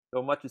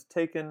Though much is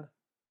taken,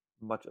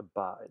 much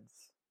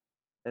abides.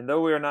 And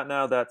though we are not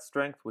now that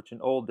strength which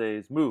in old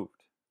days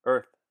moved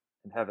earth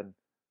and heaven,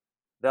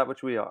 that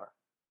which we are,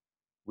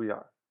 we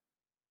are.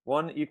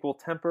 One equal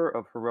temper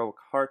of heroic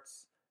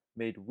hearts,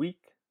 made weak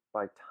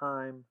by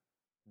time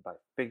and by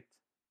fate,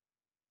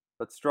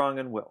 but strong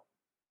in will.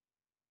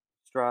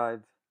 Strive,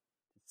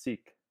 to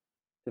seek,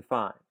 to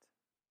find,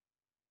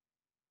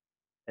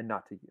 and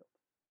not to yield.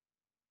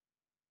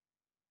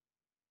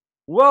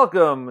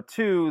 Welcome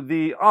to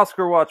the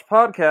Oscar Watch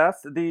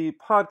Podcast, the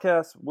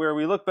podcast where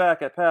we look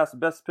back at past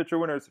Best Picture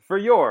winners for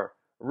your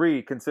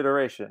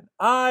reconsideration.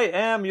 I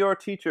am your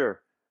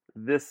teacher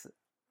this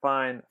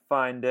fine,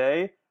 fine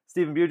day,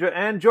 Stephen Budra,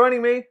 and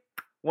joining me,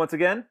 once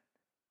again,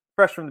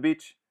 fresh from the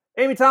beach,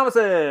 Amy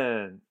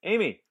Thomason.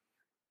 Amy,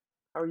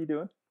 how are you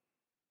doing?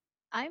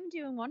 I'm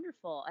doing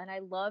wonderful, and I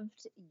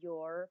loved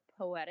your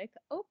poetic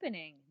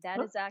opening. That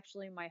Huh? is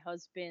actually my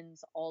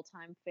husband's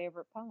all-time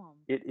favorite poem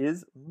It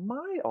is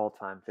my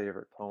all-time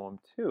favorite poem,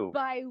 too.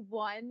 by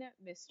one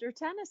Mr.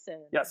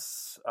 Tennyson.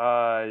 Yes,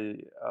 I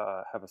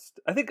have a.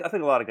 I think a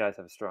lot of guys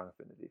have a strong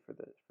affinity for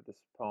this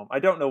poem. I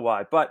don't know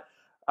why, but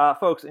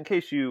folks, in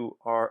case you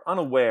are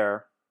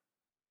unaware,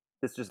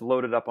 this just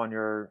loaded up on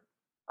your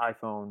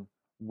iPhone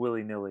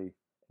willy nilly,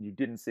 and you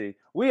didn't see.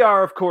 We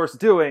are, of course,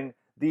 doing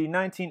the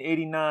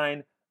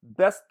 1989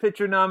 Best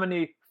Picture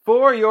nominee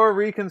for your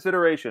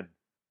reconsideration,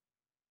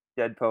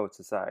 Dead Poet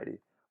Society.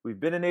 We've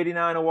been in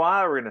 '89 a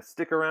while. We're gonna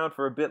stick around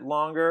for a bit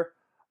longer.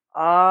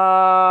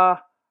 Uh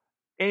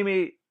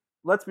Amy,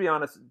 let's be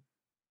honest.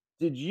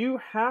 Did you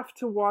have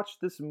to watch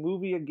this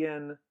movie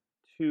again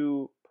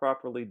to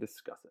properly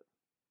discuss it?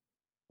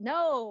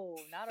 No,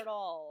 not at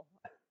all.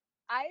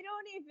 I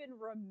don't even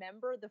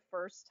remember the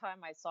first time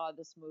I saw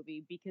this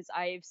movie because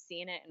I've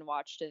seen it and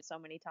watched it so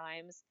many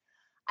times.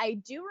 I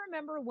do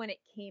remember when it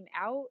came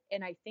out,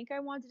 and I think I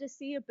wanted to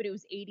see it, but it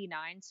was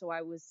 '89, so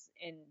I was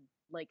in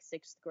like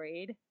sixth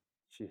grade.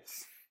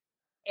 Jeez.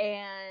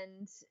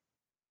 And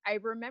I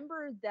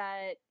remember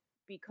that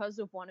because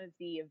of one of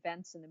the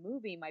events in the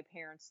movie, my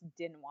parents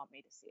didn't want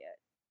me to see it.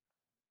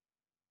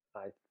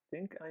 I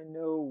think I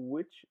know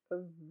which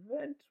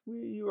event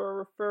you are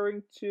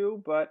referring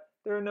to, but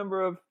there are a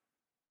number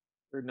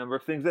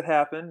of things that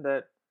happen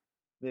that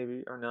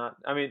maybe are not.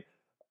 I mean,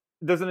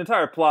 there's an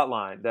entire plot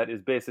line that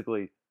is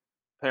basically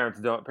parents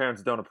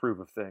don't approve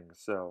of things,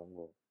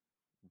 so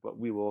but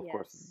we will of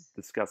course Yes.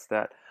 discuss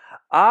that.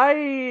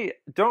 I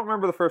don't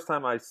remember the first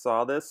time I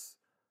saw this,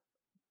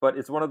 but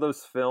it's one of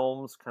those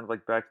films, kind of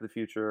like Back to the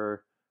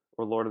Future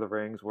or Lord of the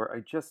Rings, where I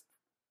just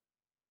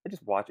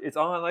watch. It's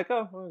on like,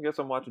 oh, well, I guess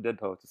I'm watching Dead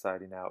Poet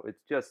Society now.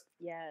 It's just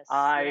Yes.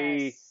 I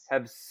Yes.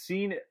 have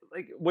seen it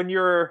like when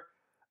you're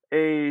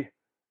a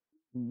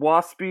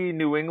waspy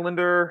New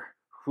Englander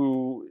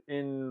who,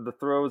 in the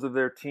throes of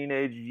their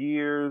teenage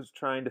years,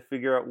 trying to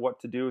figure out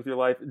what to do with your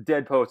life,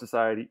 Dead Poet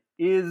Society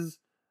is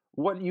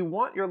what you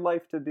want your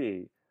life to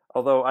be.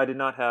 Although I did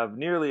not have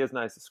nearly as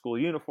nice a school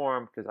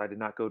uniform because I did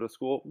not go to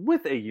school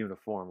with a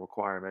uniform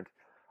requirement.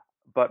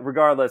 But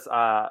regardless,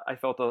 I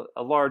felt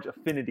a large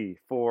affinity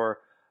for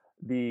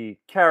the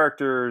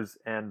characters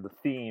and the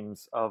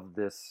themes of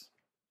this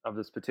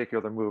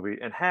particular movie,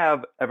 and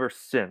have ever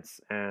since.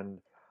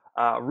 And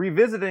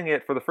revisiting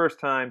it for the first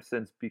time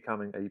since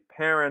becoming a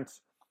parent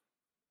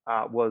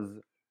was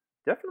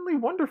definitely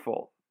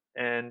wonderful,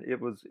 and it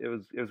was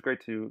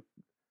great to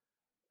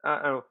I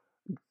don't know,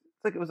 it's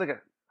like it was like a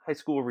high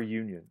school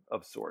reunion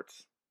of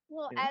sorts,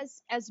 Well, you know?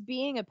 as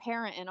being a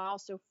parent, and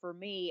also for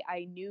me,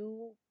 I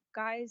knew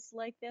guys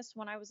like this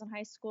when I was in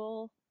high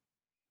school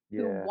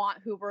Yeah.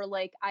 who were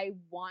like, I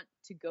want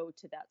to go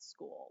to that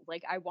school.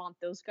 Like, I want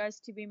those guys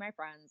to be my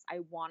friends. I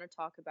want to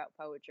talk about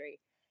poetry.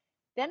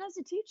 Then as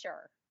a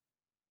teacher,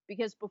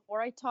 because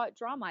before I taught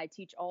drama, I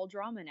teach all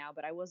drama now,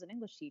 but I was an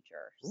English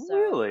teacher. So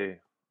Really?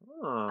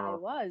 I Oh.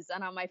 was.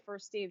 And on my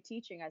first day of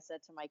teaching, I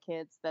said to my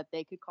kids that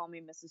they could call me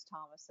Mrs.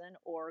 Thomason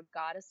or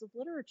Goddess of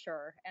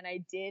Literature. And I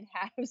did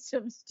have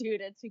some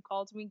students who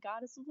called me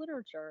Goddess of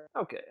Literature.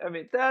 Okay. I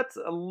mean, that's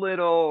a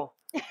little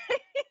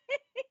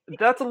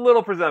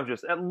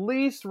presumptuous. At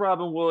least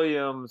Robin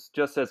Williams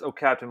just says, "Oh,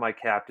 Captain, my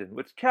Captain,"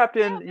 which Yeah,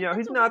 Captain, but that's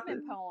he's a not.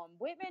 Whitman poem.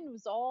 Whitman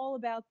was all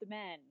about the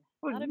men,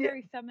 Well, not a yeah,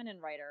 very feminine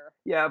writer.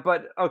 yeah,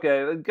 but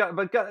okay,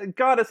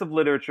 Goddess of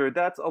Literature.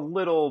 That's a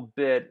little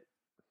bit.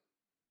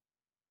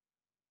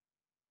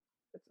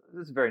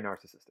 This is very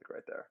narcissistic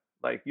right there.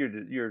 Like you're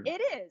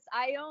It is.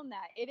 I own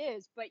that. It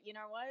is. But you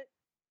know what?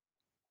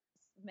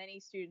 Many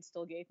students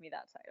still gave me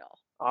that title.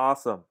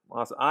 awesome,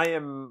 awesome. I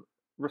am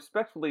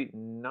respectfully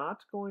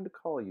not going to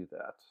call you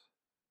that.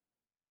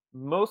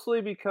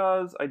 Mostly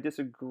because I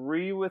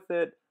disagree with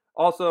it.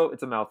 Also,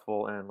 it's a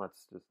mouthful, and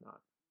let's just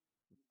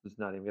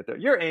not even get there.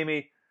 You're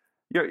Amy.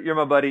 You're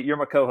my buddy. You're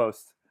my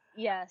co-host.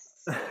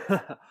 Yes.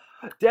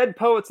 Dead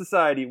Poet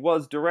Society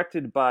was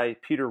directed by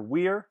Peter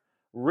Weir,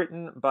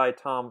 written by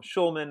Tom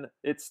Schulman.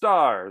 It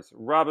stars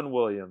Robin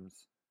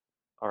Williams,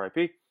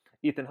 R.I.P.,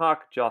 Ethan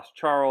Hawke, Josh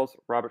Charles,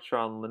 Robert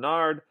Sean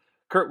Leonard,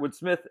 Kurtwood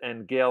Smith,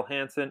 and Gail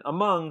Hansen,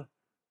 among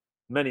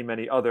many,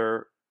 many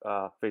other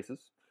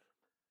faces.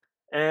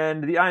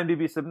 And the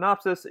IMDb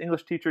synopsis: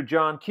 English teacher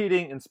John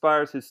Keating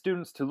inspires his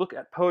students to look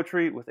at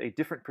poetry with a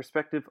different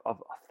perspective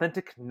of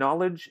authentic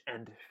knowledge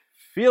and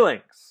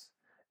feelings.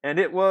 And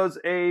it was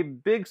a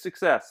big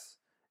success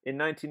in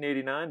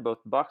 1989, both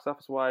box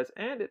office wise,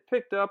 and it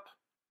picked up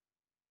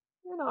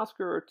an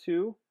Oscar or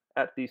two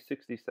at the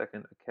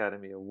 62nd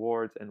Academy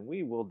Awards. And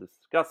we will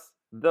discuss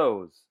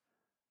those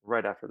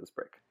right after this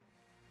break.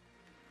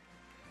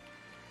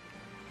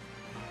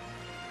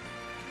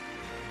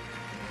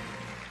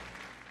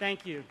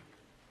 Thank you.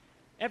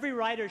 Every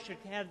writer should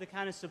have the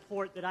kind of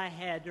support that I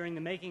had during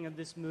the making of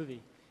this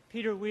movie.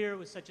 Peter Weir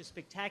was such a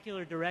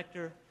spectacular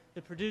director.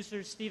 The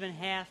producers, Stephen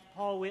Haft,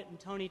 Paul Witt, and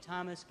Tony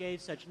Thomas,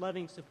 gave such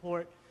loving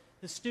support.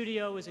 The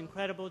studio was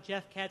incredible.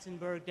 Jeff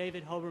Katzenberg,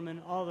 David Hoberman,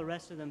 all the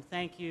rest of them,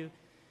 thank you.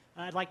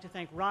 I'd like to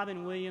thank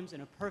Robin Williams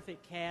and a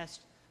perfect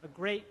cast, a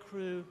great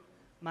crew,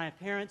 my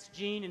parents,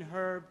 Gene and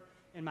Herb,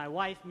 and my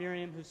wife,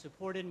 Miriam, who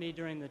supported me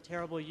during the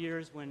terrible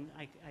years when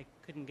I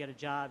couldn't get a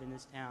job in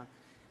this town.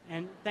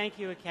 And thank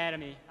you,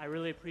 Academy. I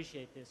really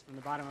appreciate this from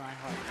the bottom of my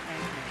heart.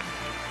 Thank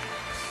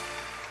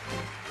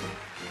you.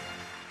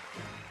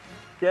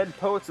 Dead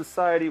Poets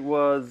Society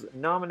was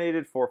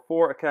nominated for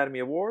 4 Academy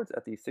Awards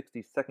at the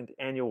 62nd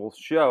annual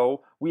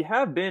show. We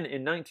have been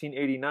in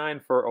 1989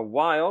 for a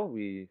while.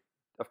 We,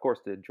 of course,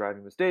 did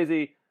Driving Miss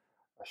Daisy,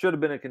 Should Have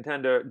Been a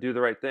Contender, Do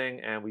the Right Thing,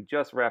 and we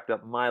just wrapped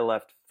up My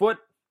Left Foot.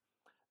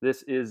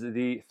 This is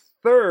the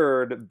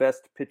 3rd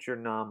Best Picture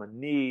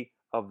nominee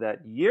of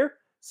that year.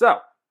 So,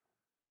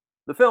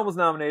 the film was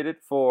nominated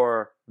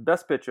for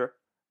Best Picture,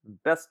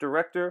 Best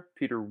Director,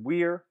 Peter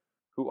Weir,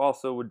 who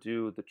also would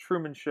do The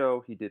Truman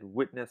Show. He did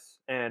Witness,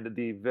 and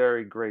the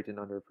very great and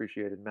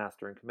underappreciated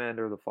Master and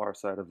Commander, The Far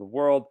Side of the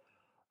World.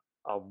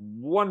 A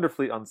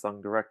wonderfully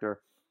unsung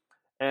director.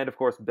 And, of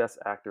course, Best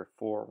Actor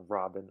for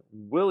Robin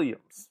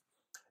Williams.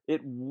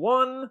 It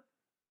won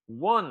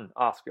one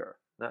Oscar.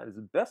 That is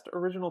Best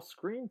Original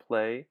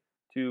Screenplay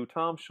to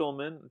Tom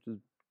Schulman, which is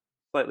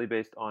slightly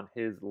based on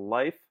his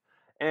life.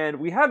 And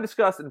we have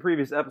discussed in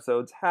previous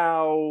episodes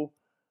how,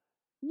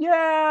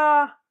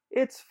 yeah,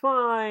 it's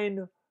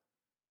fine,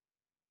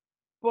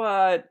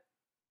 but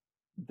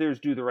there's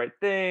Do the Right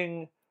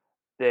Thing.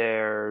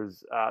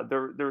 There's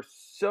there's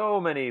so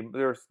many.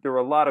 There were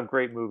a lot of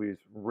great movies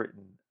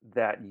written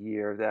that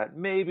year that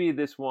maybe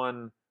this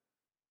one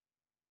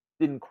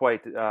didn't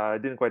quite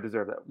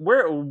deserve that.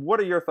 What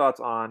are your thoughts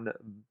on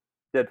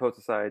Dead Poet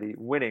Society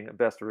winning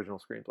Best Original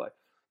Screenplay?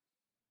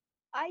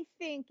 I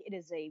think it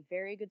is a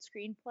very good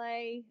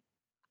screenplay.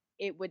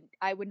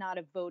 I would not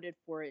have voted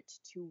for it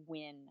to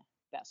win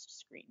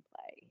Best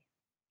Screenplay.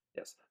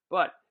 Yes,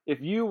 but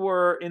if you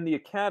were in the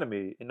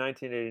Academy in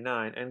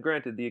 1989, and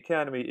granted, the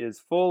Academy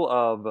is full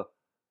of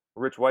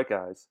rich white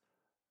guys,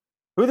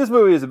 who this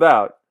movie is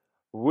about,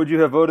 would you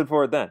have voted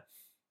for it then?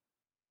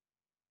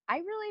 I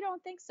really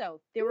don't think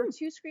so. There were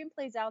 2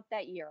 screenplays out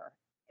that year.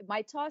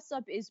 My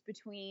toss-up is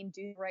between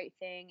Do the Right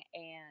Thing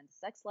and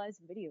Sex, Lies,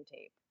 and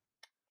Videotape.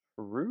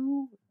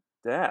 True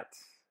that.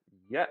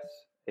 Yes,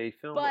 a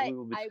film that we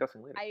will be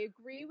discussing later. I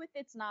agree with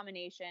its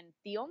nomination.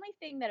 The only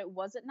thing that it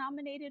wasn't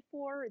nominated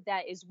for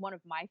that is one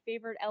of my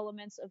favorite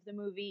elements of the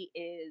movie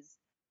is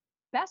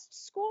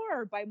Best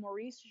Score by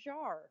Maurice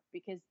Jarre,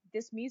 because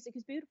this music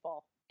is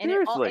beautiful. And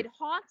it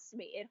haunts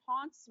me. It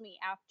haunts me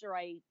after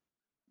I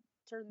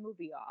turn the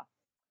movie off.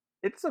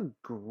 It's a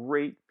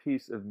great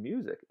piece of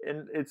music.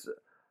 And it's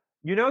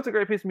a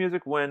great piece of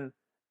music when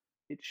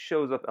it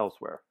shows up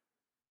elsewhere.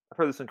 I've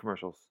heard this in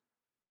commercials.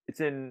 It's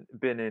been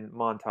in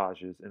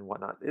montages and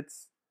whatnot.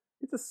 It's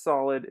a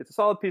solid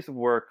piece of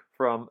work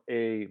from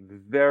a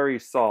very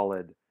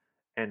solid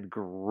and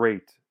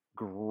great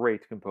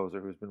composer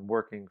who's been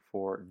working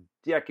for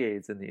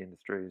decades in the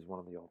industry. He's one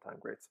of the all-time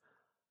greats.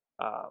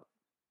 I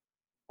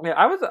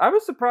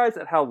was surprised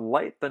at how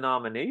light the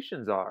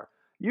nominations are.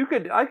 You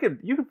could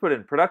put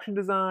in production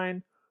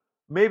design,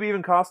 maybe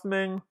even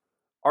costuming,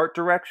 art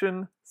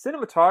direction,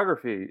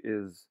 cinematography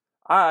is.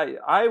 I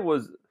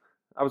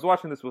was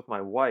watching this with my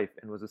wife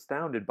and was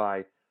astounded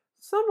by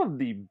some of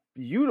the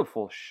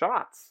beautiful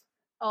shots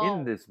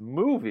in this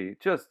movie.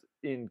 Just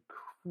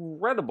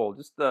incredible.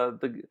 Just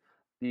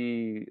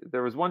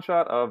there was one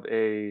shot of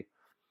a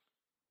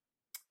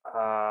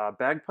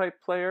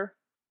bagpipe player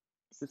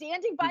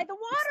standing by the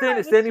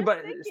water.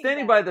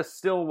 Standing by the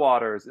still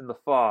waters in the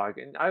fog,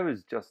 and I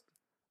was just,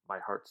 my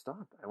heart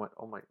stopped. I went,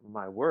 oh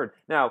my word.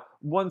 Now,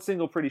 one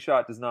single pretty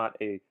shot does not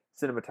a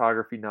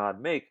cinematography nod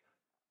make.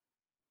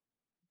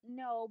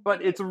 No,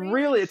 but it's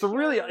really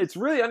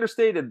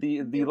understated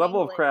the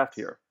level of craft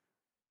here.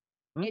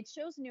 It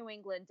shows New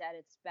England at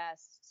its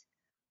best,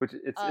 which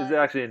is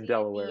actually in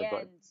Delaware,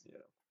 but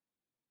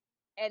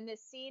yeah. And the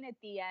scene at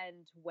the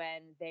end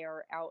when they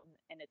are out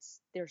and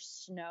there's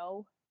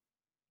snow.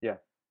 Yeah.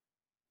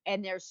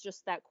 And there's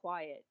just that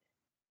quiet.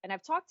 And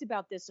I've talked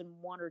about this in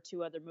 1 or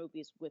 2 other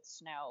movies with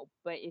snow,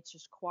 but it's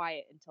just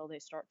quiet until they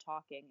start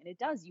talking, and it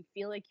does. You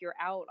feel like you're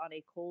out on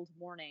a cold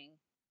morning.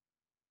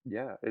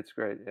 Yeah, it's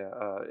great. Yeah,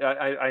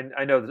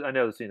 I know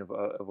the scene of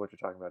what you're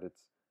talking about.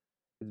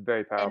 It's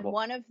very And powerful.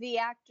 one of the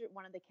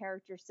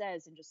characters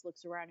says and just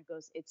looks around and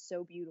goes, "It's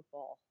so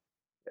beautiful."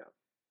 Yeah,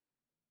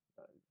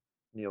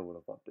 Neil would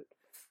have loved it.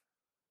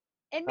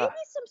 And maybe Uh,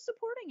 some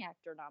supporting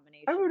actor I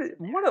nominations would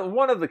in there.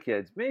 one of the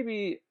kids,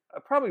 maybe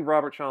probably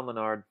Robert Sean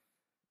Leonard.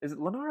 Is it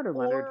Leonard or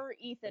Leonard? Or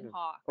Ethan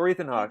Hawke. Or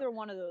Ethan Hawke? Either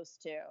one of those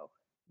two.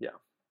 Yeah.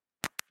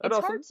 I'd It's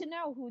also hard to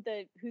know who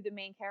the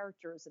main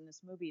character is in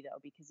this movie though,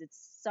 because it's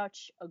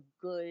such a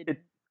good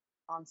it.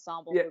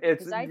 ensemble Yeah, movie.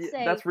 it's Because I'd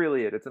say that's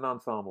really it. It's an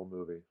ensemble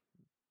movie.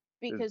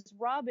 because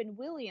Robin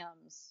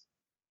Williams,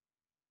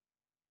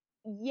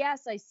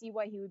 yes, I see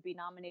why he would be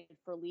nominated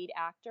for lead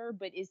actor,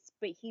 but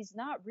he's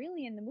not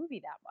really in the movie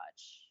that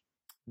much.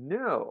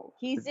 No.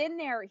 He's in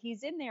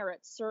there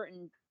at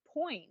certain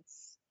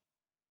points,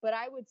 but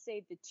I would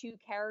say the two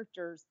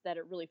characters that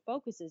it really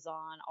focuses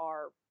on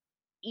are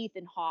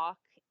Ethan Hawke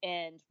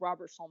and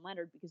Robert Sean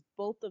Leonard, because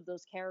both of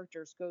those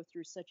characters go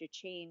through such a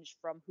change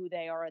from who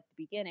they are at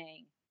the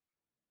beginning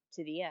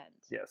to the end.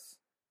 Yes.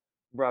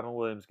 Robin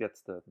Williams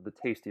gets the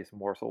tastiest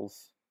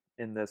morsels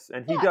in this,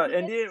 and he Yeah, does. he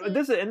And gets to,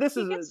 this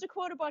he is gets to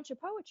quote a bunch of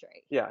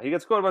poetry. yeah, he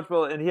gets quite a bunch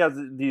of, and he has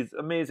these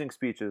amazing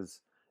speeches,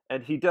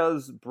 and he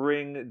does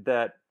bring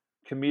that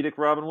comedic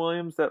Robin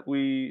Williams that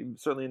we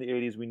certainly in the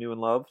 '80s we knew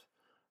and loved,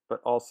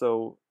 but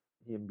also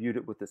he imbued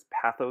it with this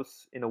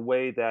pathos in a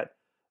way that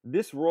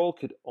this role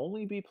could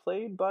only be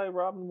played by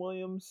Robin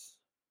Williams,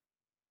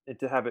 and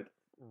to have it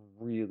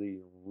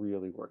really,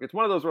 really work. It's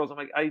one of those roles. I'm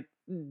like,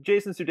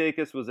 Jason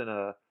Sudeikis was in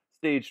a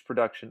staged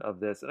production of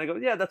this, and I go,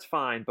 yeah, that's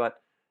fine,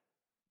 but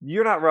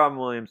you're not Robin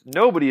Williams.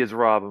 Nobody is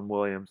Robin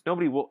Williams.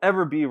 Nobody will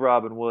ever be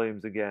Robin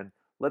Williams again.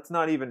 Let's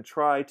not even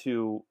try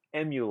to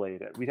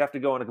emulate it. We'd have to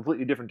go in a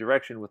completely different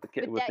direction with the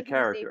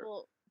character.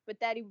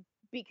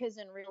 Because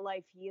in real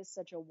life he is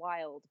such a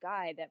wild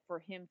guy that for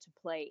him to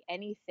play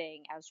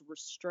anything as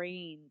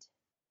restrained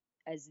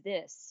as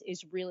this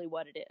is really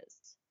what it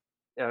is.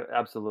 Yeah,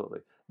 absolutely.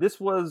 This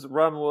was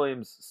Robin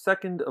Williams'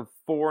 second of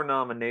 4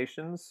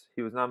 nominations.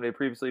 He was nominated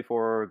previously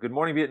for Good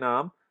Morning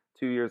Vietnam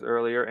 2 years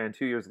earlier, and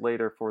 2 years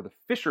later for The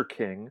Fisher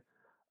King,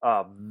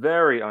 a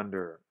very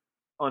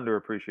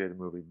underappreciated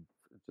movie,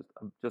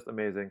 just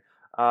amazing.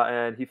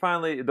 And he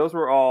finally, those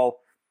were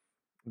all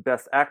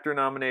Best Actor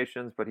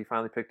nominations, but he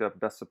finally picked up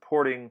Best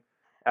Supporting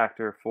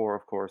Actor for,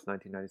 of course,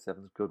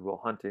 1997's Good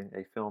Will Hunting,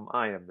 a film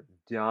I am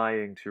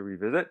dying to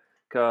revisit.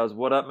 Because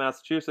what up,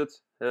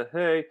 Massachusetts?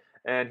 Hey.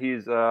 And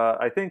he's,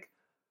 I think,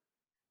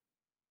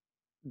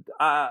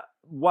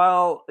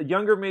 while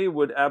younger me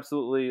would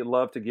absolutely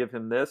love to give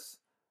him this,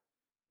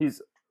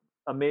 he's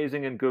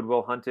amazing in Good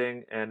Will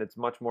Hunting, and it's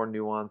much more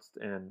nuanced,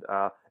 and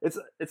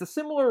it's a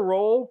similar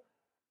role,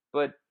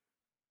 but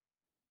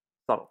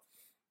subtle,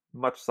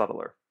 much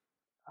subtler.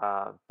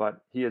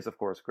 But he is, of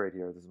course, great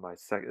here. This is my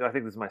second. I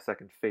think this is my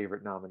second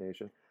favorite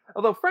nomination.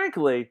 Although,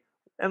 frankly,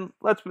 and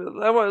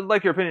I would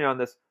like your opinion on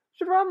this.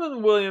 Should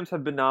Robin Williams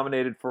have been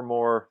nominated for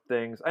more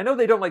things? I know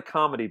they don't like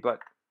comedy, but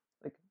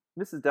like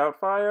Mrs.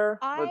 Doubtfire.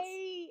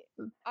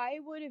 I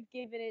would have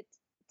given it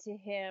to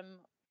him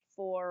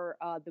for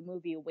the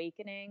movie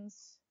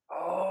Awakenings.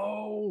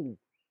 Oh,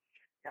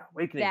 yeah,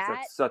 Awakenings.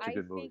 That's such a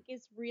good movie. I think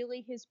is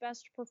really his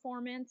best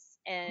performance,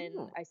 and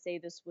I say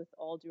this with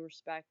all due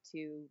respect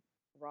to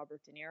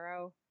Robert De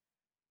Niro.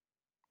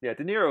 Yeah,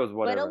 De Niro is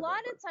whatever. But a lot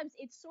of times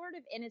it sort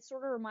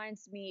of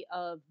reminds me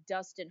of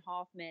Dustin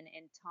Hoffman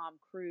and Tom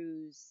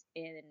Cruise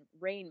in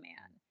Rain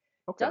Man.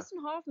 Okay. Dustin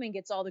Hoffman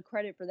gets all the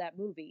credit for that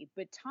movie,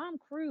 but Tom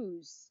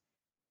Cruise,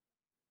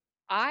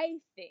 I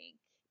think,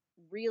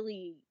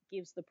 really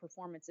gives the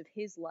performance of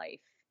his life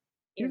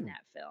in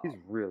that film.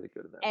 He's really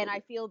good at that and movie. I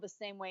feel the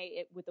same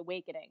way with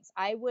Awakenings.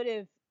 I would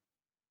have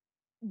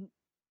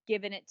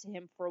given it to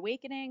him for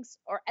Awakenings,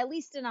 or at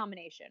least a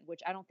nomination,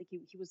 which I don't think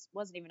he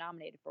wasn't even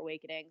nominated for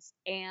Awakenings.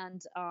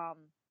 And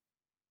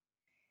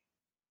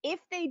if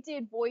they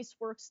did voice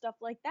work stuff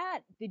like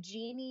that, the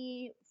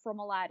genie from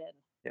Aladdin.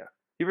 Yeah,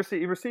 he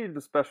received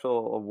a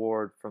special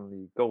award from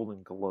the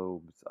Golden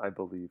Globes, I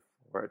believe,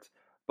 for it.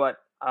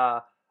 But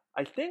I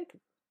think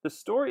the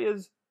story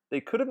is they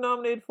could have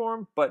nominated for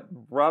him, but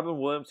Robin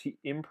Williams, he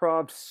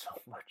improv'd so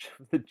much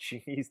of the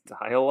genie's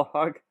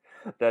dialogue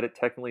that it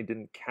technically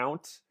didn't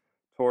count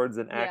towards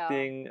an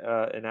acting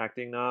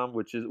nom,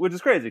 which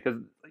is crazy because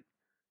like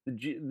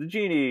the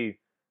genie,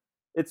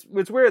 it's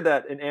weird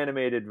that an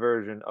animated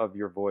version of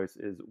your voice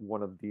is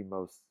one of the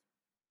most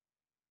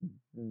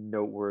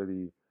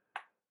noteworthy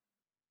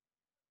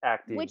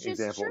acting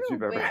examples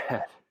you've ever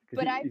had.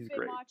 But I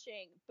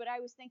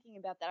was thinking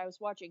about that. I was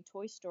watching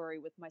Toy Story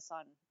with my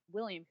son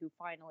William, who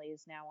finally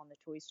is now on the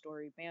Toy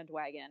Story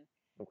bandwagon.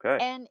 Okay.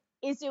 And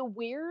is it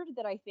weird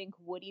that I think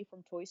Woody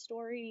from Toy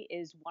Story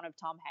is one of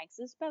Tom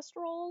Hanks's best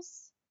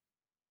roles?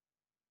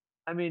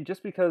 I mean,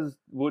 just because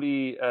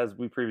Woody, as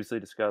we previously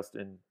discussed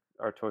in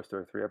our Toy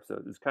Story 3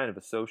 episode, is kind of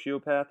a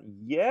sociopath,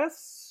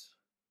 yes.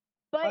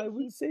 But I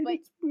would say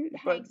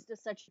Hanks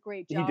does such a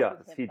great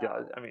job. He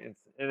does. I mean,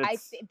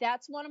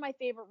 that's one of my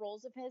favorite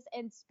roles of his.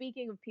 And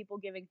speaking of people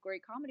giving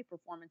great comedy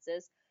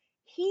performances,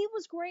 he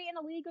was great in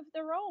A League of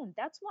Their Own.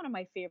 That's one of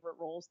my favorite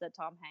roles that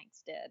Tom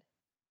Hanks did.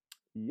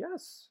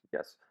 Yes,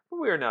 yes. But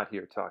we are not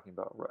here talking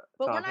about But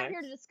we're Tom not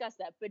here to Hanks. discuss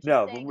that. But just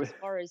No, but saying, as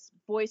far as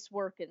voice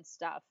work and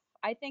stuff,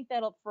 I think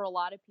that for a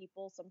lot of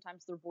people,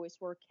 sometimes their voice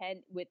work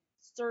can, with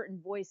certain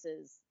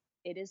voices,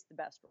 it is the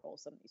best role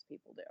some of these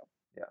people do.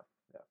 yeah,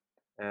 yeah.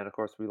 And of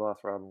course, we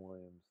lost Robin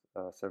Williams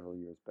several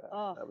years back.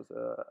 Oh, That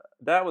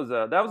was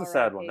a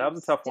sad one. That R.I.P.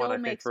 was a tough one, Still I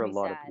think, makes for a me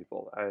lot of sad.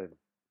 people. I've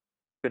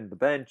been to the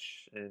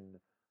bench in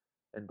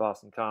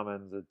Boston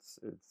Commons. It's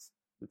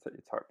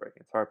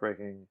heartbreaking. It's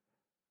heartbreaking.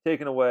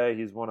 Taken away.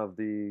 He's one of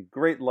the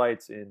great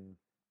lights in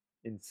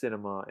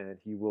cinema, and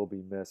he will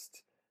be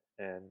missed.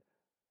 And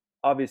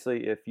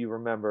obviously, if you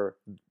remember,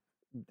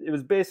 it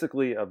was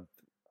basically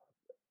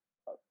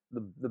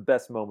the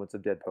best moments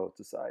of Dead Poet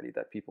Society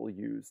that people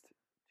used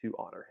to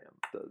honor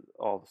him.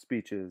 All the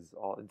speeches,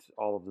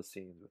 all of the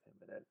scenes with him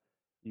in it.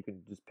 You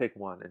can just pick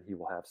one, and he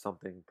will have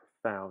something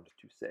profound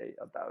to say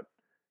about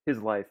his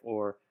life,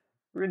 or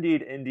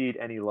indeed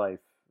any life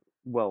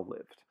well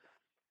lived.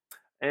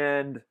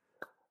 And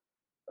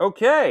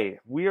okay,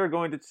 we are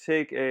going to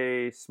take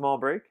a small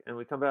break, and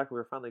when we come back,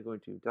 we're finally going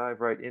to dive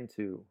right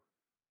into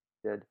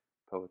Dead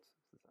Poets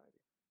Society.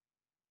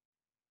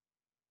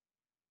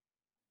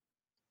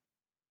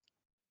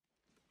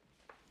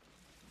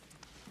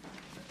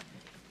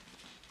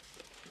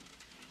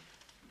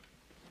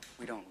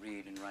 We don't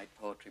read and write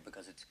poetry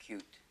because it's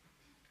cute.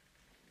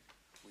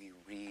 We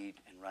read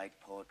and write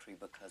poetry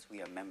because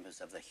we are members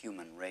of the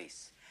human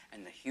race,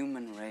 and the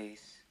human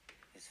race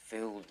is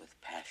filled with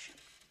passion.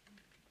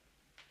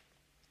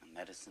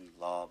 Medicine,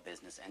 law,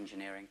 business,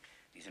 engineering,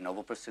 these are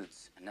noble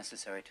pursuits and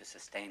necessary to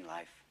sustain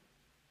life.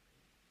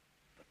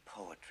 But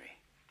poetry,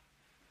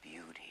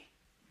 beauty,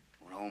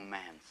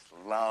 romance,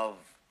 love,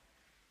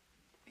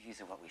 these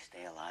are what we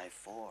stay alive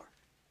for.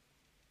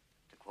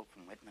 To quote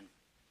from Whitman,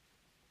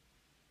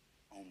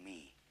 "O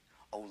me,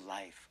 O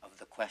life, of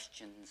the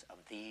questions of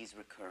these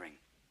recurring,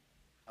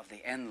 of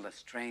the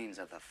endless trains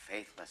of the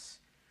faithless,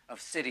 of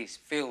cities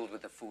filled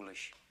with the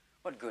foolish,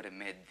 what good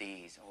amid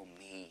these, O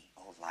me,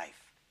 O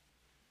life?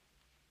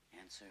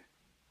 Answer,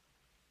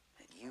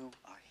 that you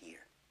are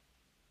here,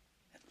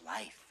 that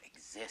life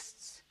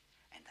exists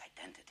and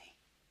identity,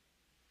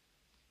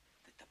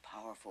 that the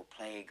powerful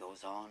play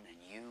goes on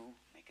and you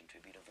may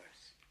contribute a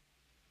verse.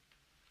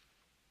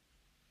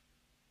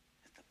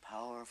 That the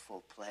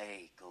powerful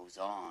play goes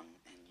on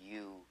and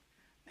you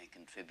may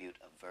contribute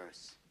a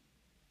verse."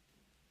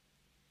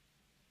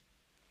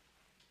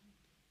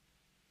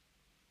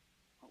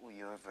 What will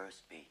your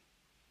verse be?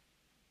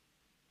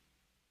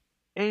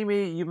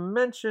 Amy, you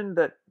mentioned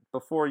that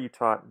before you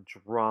taught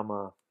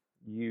drama,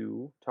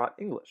 you taught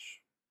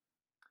English.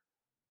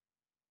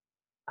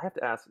 I have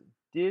to ask,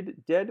 did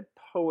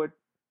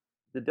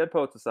the Dead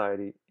Poet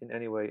Society in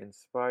any way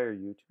inspire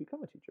you to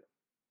become a teacher?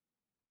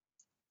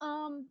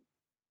 Um,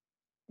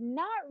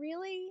 Not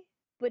really,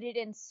 but it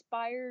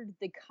inspired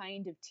the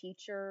kind of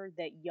teacher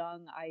that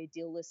young,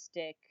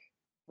 idealistic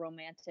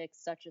romantics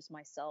such as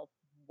myself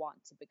want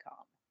to become.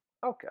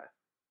 Okay.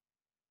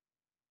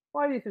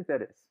 Why do you think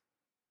that is?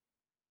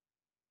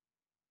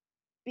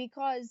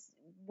 Because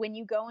when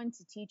you go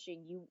into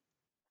teaching, you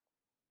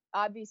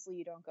obviously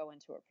you don't go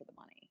into it for the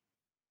money.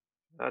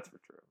 That's for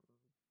true.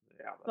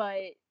 Yeah, that's But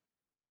true.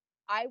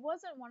 I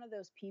wasn't one of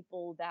those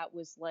people that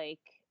was like,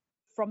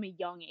 from a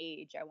young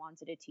age I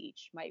wanted to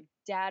teach. My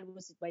dad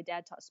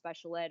taught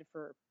special ed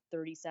for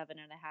 37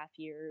 and a half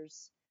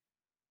years.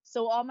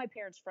 So all my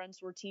parents' friends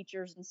were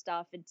teachers and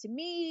stuff. And to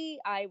me,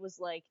 I was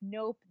like,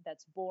 nope,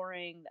 that's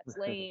boring. That's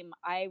lame.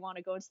 I want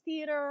to go into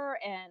theater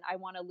and I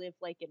want to live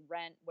like in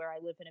Rent, where I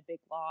live in a big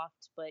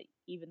loft. But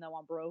even though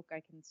I'm broke,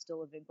 I can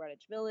still live in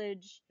Greenwich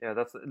Village. Yeah,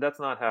 that's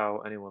not how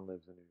anyone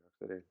lives in New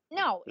York City.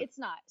 No, it's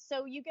not.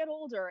 So you get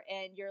older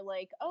and you're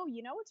like, oh,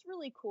 you know what's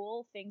really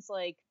cool? Things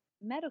like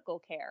medical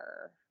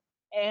care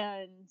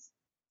and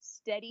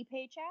steady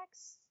paychecks,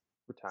 stuff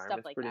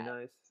Retirement's like pretty that.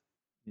 nice,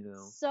 you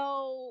know.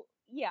 So,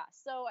 yeah,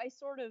 so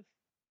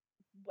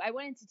I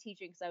went into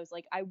teaching because I was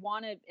like, I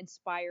want to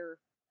inspire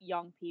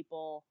young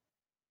people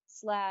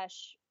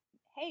slash,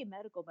 hey,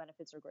 medical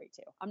benefits are great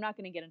too. I'm not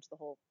going to get into the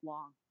whole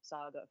long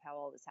saga of how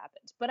all this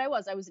happened, but I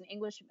was in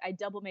English. I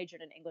double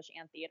majored in English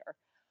and theater.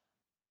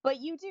 But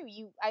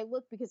I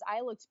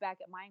looked back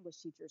at my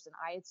English teachers, and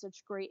I had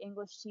such great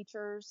English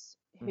teachers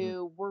Hmm.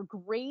 who were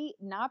great,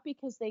 not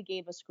because they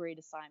gave us great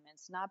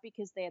assignments, not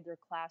because they had their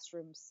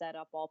classrooms set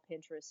up all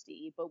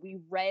Pinteresty, but we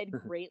read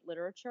great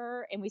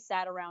literature and we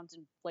sat around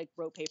and like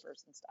wrote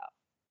papers and stuff.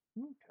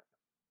 Okay.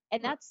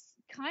 And Nice. that's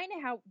kind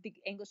of how the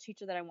English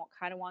teacher that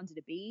kind of wanted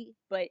to be,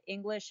 but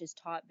English is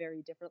taught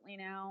very differently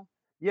now.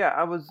 Yeah,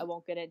 I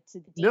won't get into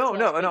the no,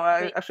 details, no, no.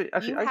 I but actually,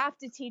 you have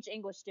to teach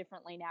English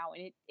differently now,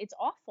 and it's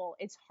awful.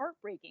 It's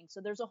heartbreaking.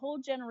 So there's a whole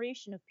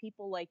generation of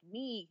people like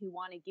me who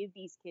want to give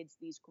these kids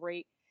these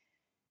great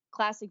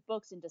classic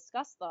books and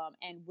discuss them,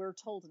 and we're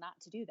told not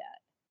to do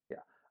that. yeah.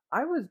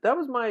 That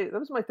was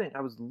my thing. I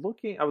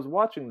was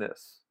watching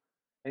this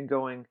and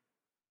going,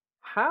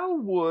 how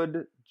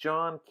would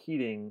John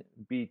Keating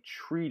be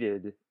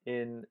treated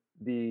in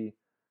the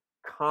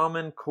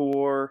Common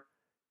Core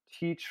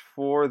teach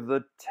for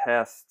the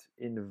test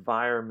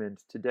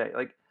environment today?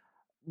 Like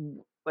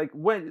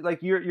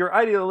you're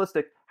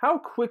idealistic. How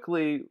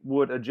quickly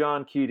would a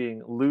John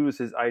Keating lose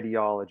his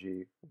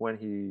ideology when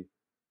he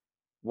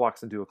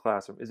walks into a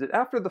classroom? Is it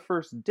after the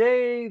first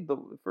day, the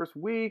first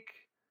week?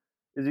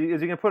 Is he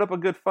going to put up a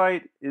good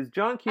fight? Is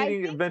John I Keating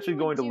think he eventually would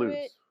going to do lose?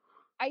 it.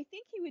 I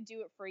think he would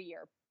do it for a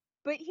year.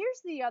 But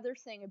here's the other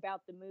thing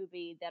about the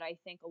movie that I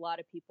think a lot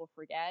of people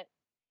forget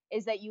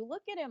is that you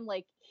look at him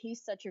like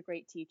he's such a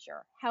great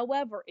teacher.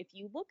 However, if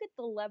you look at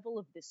the level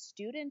of the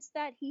students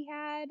that he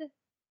had,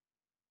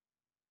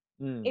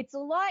 Mm, it's a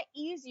lot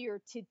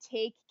easier to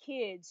take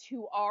kids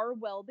who are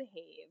well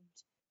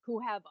behaved, who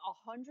have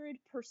 100%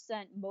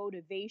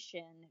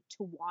 motivation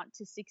to want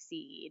to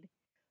succeed,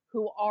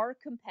 who are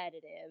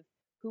competitive,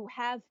 who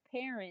have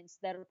parents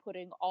that are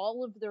putting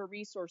all of their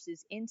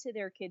resources into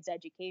their kids'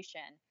 education,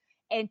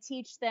 and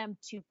teach them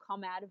to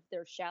come out of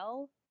their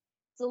shell.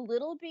 It's a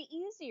little bit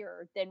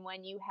easier than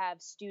when you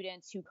have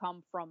students who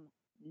come from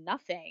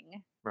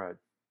nothing, right.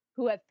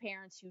 who have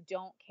parents who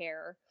don't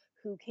care,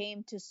 who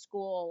came to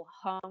school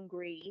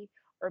hungry,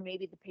 or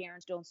maybe the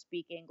parents don't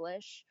speak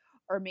English,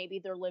 or maybe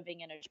they're living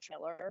in a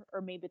trailer,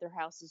 or maybe their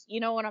house is, you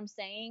know what I'm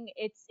saying?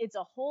 It's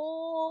a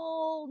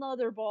whole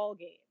nother ball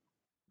game.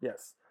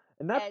 Yes.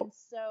 And that And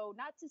so,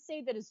 not to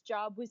say that his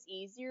job was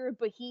easier,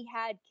 but he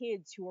had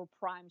kids who were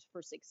primed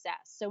for success.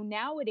 So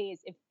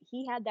nowadays, if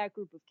he had that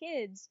group of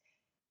kids,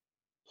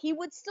 he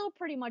would still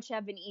pretty much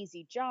have an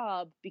easy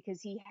job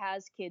because he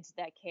has kids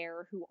that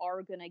care, who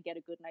are going to get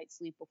a good night's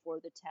sleep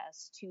before the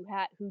test,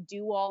 who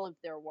do all of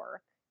their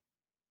work.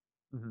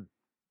 Mhm.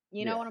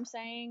 You know Yeah, what I'm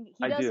saying?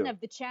 He I doesn't do.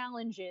 have the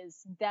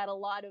challenges that a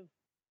lot of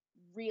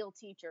real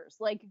teachers,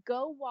 like,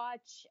 go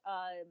watch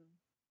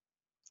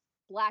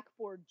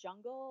Blackboard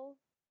Jungle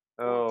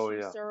or Oh To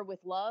yeah. Sir with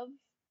Love.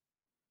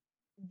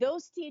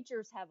 Those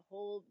teachers have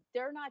whole,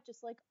 they're not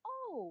just like,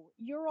 oh,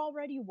 you're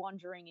already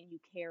wondering and you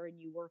care and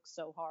you work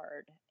so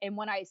hard, and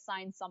when I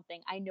assign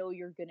something, I know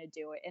you're going to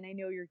do it, and I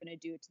know you're going to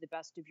do it to the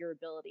best of your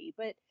ability.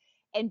 But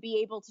and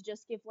be able to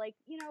just give, like,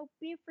 be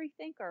a free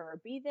thinker,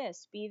 or be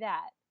this, be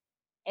that,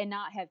 and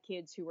not have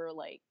kids who are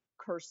like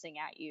cursing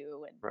at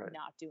you and Right.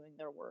 not doing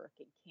their work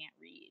and can't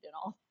read and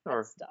all that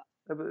Or stuff.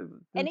 uh, but-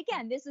 And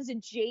again, this is a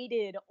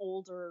jaded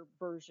older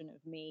version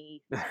of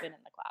me who's been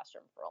in the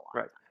classroom for a long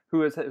right. Who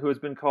has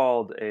been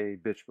called a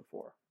bitch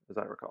before, as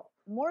I recall.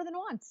 time, more than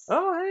once.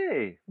 Oh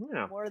hey,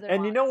 yeah. More than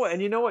And you know what? once.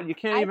 And you know what? You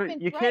can't I've even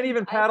been you can't threatened.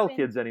 even paddle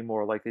kids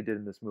anymore like they did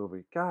in this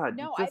movie. God,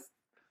 you No, I've just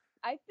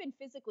I've been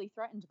physically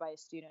threatened by a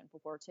student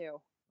before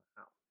too.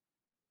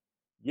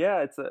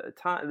 yeah. It's a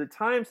time. The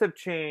times have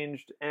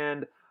changed,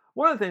 and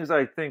one of the things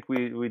I think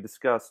we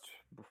discussed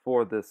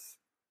before this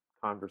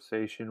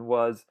conversation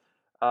was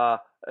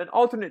an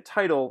alternate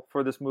title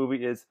for this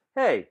movie is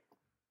 "Hey,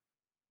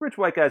 rich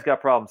white guys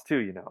got problems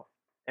too,"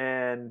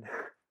 and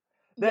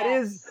that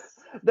is Yes.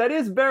 that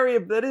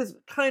is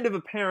kind of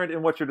apparent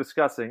in what you're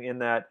discussing. In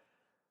that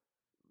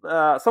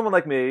someone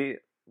like me,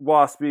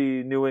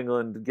 waspy New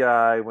England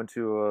guy, went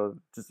to a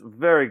just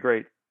very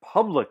great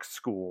public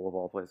school of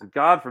all places.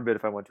 God forbid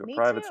if I went to a Me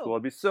private school, too.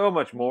 I'd be so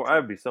much Me more. I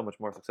too. would be so much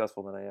more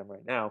successful than I am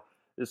right now.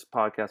 This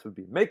podcast would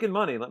be making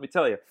money. Let me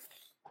tell you.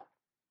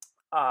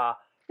 Uh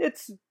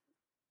it's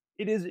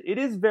it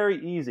is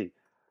very easy.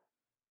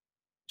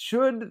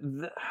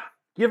 Should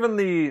given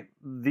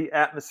the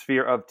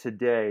atmosphere of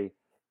today,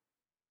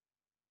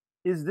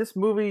 is this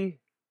movie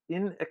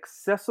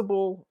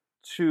inaccessible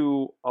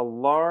to a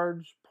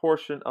large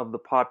portion of the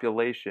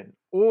population,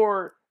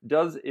 or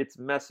does its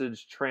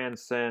message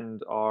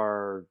transcend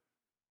our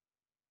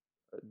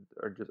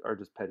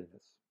just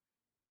pettiness?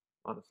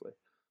 Honestly,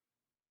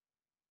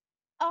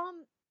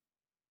 Um,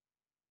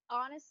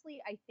 Honestly,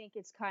 I think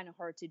it's kind of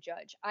hard to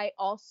judge. I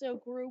also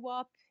grew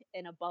up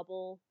in a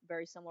bubble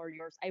very similar to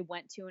yours. I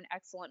went to an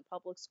excellent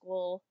public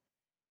school,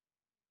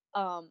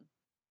 um,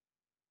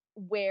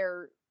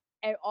 where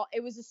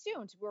it was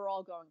assumed we were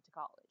all going to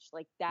college.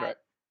 Like right?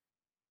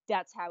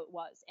 that's how it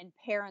was. And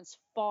parents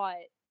fought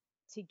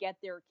to get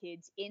their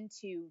kids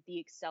into the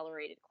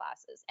accelerated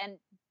classes. And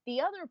the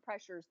other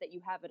pressures that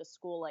you have at a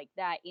school like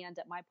that and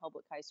at my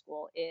public high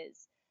school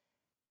is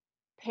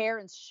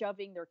parents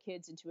shoving their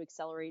kids into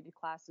accelerated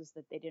classes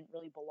that they didn't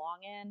really belong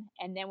in.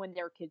 And then when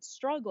their kids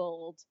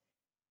struggled,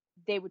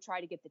 they would try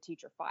to get the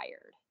teacher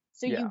fired.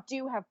 So Yeah, you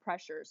do have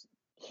pressures.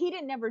 He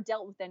didn't never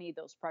dealt with any of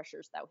those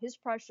pressures though. His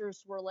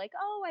pressures were like,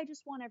 oh, I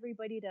just want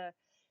everybody to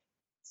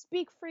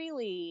speak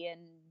freely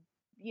and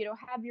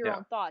have your yeah.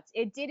 own thoughts.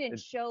 It didn't It,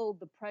 show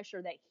the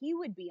pressure that he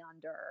would be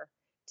under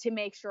to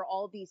make sure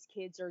all these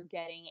kids are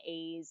getting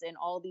A's and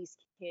all these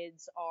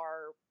kids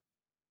are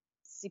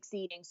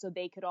succeeding so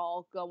they could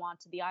all go on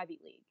to the Ivy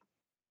League.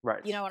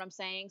 right. You know what I'm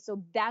saying?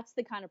 So that's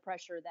the kind of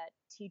pressure that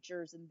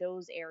teachers in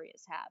those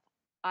areas have.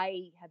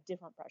 I have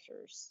different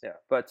pressures. Yeah,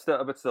 but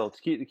still,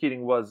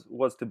 Keating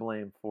was to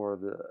blame for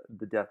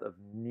the death of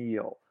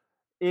Neil.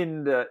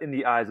 in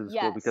the eyes of the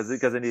school because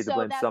Yes. they need to So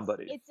blame that's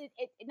somebody.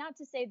 it not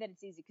to say that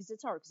it's easy because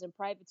it's hard because in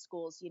private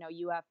schools,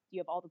 you have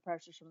all the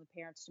pressures from the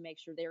parents to make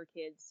sure their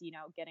kids,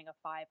 getting a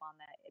 5 on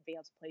that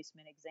advanced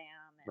placement exam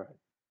and Right.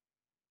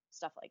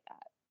 stuff like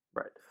that.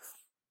 Right.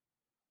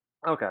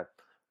 Okay.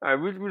 All right.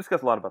 We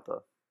discussed a lot about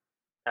the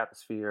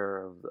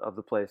atmosphere of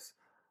the place.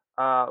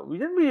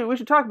 We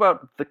should talk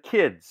about the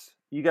kids.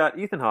 You got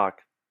Ethan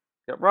Hawke,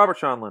 you got Robert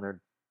Sean Leonard,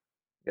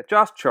 you got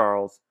Josh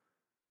Charles,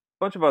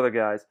 a bunch of other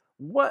guys.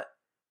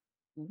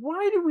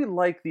 Why do we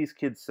like these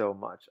kids so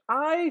much?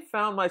 I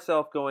found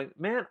myself going,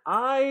 man,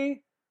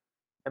 I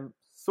am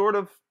sort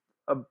of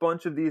a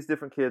bunch of these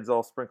different kids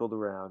all sprinkled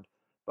around,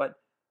 but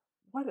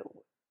what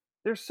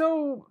they're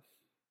so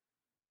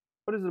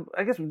what is it?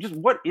 I guess just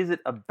what is it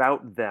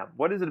about them?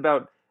 What is it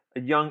about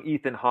a young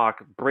Ethan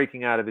Hawke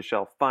breaking out of his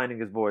shell, finding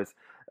his voice?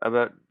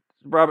 About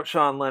Robert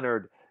Sean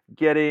Leonard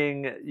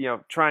getting,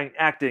 trying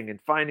acting and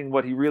finding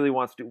what he really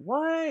wants to do.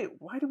 Why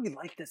do we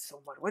like this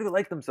so much? Why do we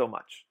like them so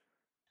much?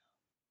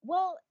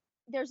 Well,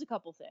 there's a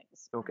couple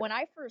things. Okay. When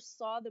I first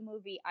saw the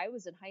movie, I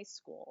was in high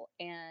school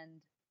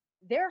and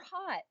they're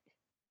hot.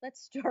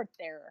 Let's start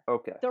there.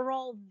 Okay. They're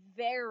all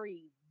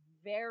very,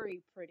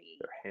 very pretty.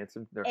 They're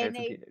handsome. They're And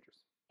handsome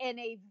teenagers. In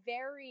a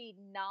very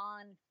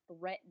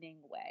non-threatening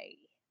way.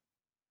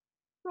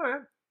 All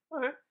right. All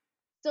right.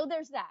 So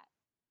there's that.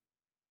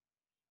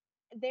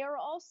 They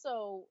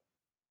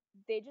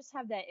just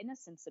have that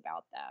innocence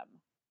about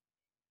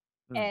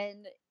them.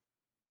 And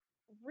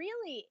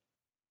really,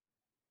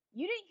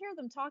 you didn't hear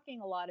them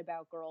talking a lot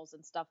about girls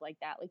and stuff like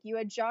that. Like you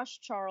had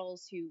Josh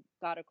Charles who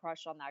got a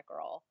crush on that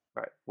girl.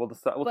 All right. We'll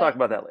talk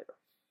about that later.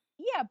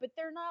 Yeah, but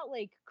they're not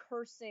like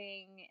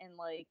cursing and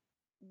like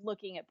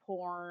looking at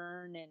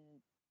porn and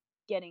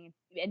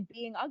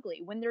being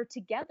ugly. When they're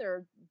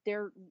together,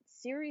 they're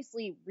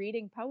seriously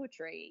reading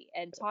poetry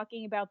and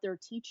talking about their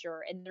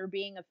teacher, and they're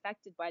being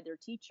affected by their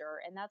teacher.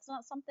 And that's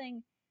not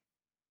something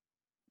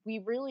we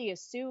really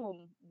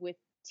assume with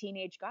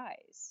teenage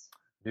guys.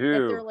 No,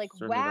 that they're like,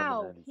 certainly not in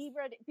the wow, 90s. he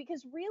read it.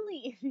 Because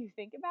really, if you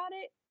think about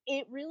it,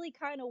 it really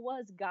kind of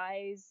was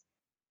guys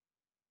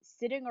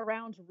sitting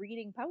around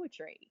reading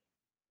poetry.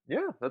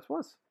 Yeah, that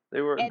was.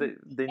 They were. And,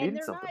 they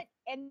needed something.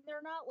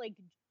 They're not like,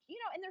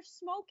 and they're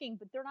smoking,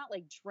 but they're not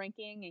like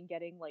drinking and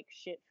getting like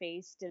shit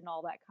faced and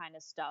all that kind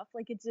of stuff.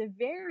 Like it's a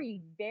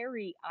very,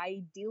 very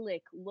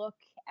idyllic look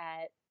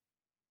at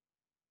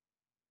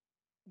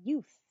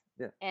youth.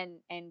 Yeah. And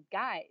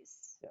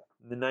guys. Yeah.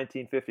 In the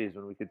 1950s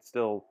when we could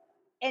still.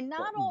 And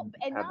not all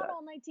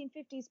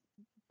 1950s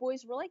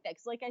boys were like that.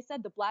 Because like I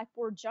said, the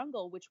Blackboard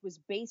Jungle, which was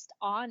based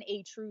on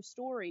a true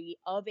story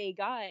of a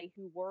guy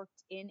who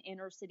worked in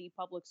inner city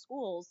public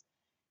schools,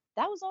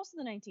 that was also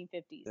the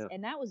 1950s. Yeah.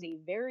 And that was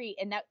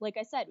like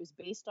I said, it was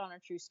based on a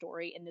true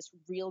story and this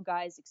real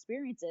guy's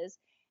experiences.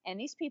 And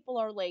these people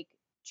are like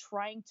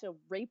trying to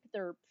rape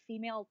their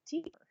female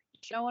teacher.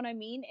 You know what I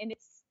mean? And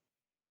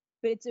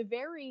it's a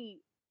very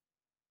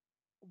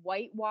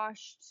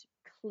whitewashed,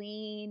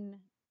 clean,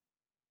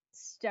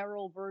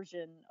 sterile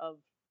version of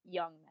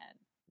young men,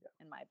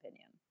 in my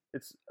opinion.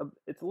 It's a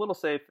little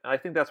safe. I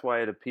think that's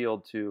why it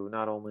appealed to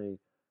not only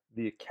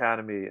the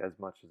Academy as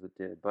much as it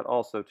did, but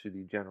also to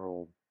the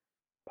general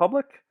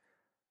public.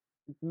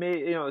 It's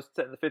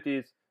set in the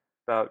 50s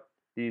about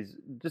these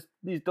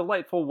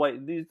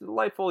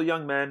delightful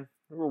young men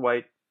who are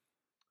white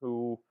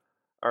who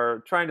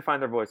are trying to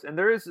find their voice, and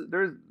there's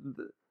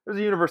a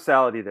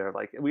universality there.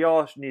 Like we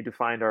all need to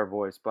find our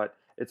voice, but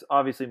it's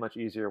obviously much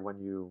easier when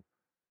you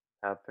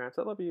have parents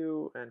that love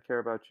you and care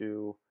about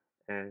you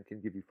and can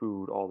give you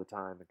food all the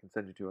time and can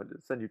send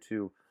you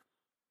to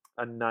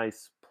a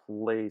nice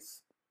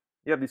place.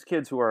 You have these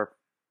kids who are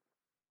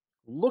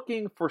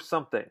looking for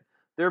something.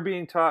 They're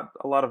being taught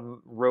a lot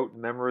of rote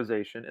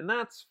memorization, and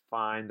that's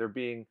fine. They're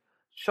being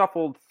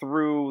shuffled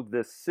through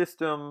this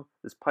system,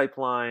 this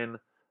pipeline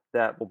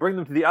that will bring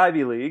them to the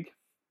Ivy League,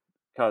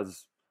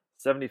 because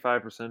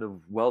 75%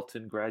 of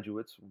Welton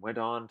graduates went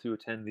on to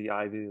attend the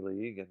Ivy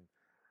League, and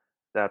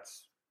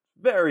that's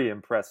very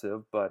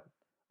impressive, but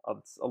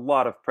it's a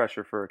lot of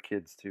pressure for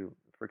kids to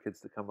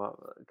come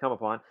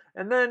upon.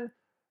 And then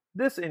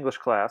this English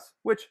class,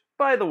 which,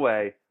 by the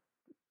way,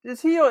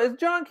 is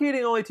John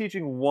Keating only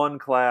teaching one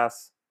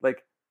class?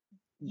 Like,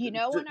 when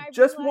I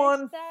just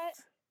realized one?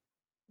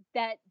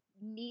 that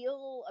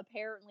Neil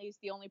apparently is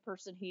the only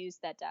person who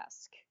used that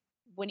desk.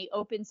 When he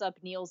opens up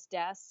Neil's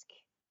desk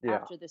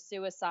after the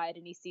suicide,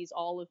 and he sees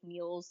all of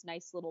Neil's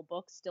nice little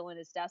books still in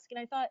his desk, and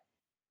I thought,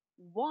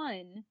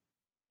 one,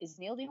 is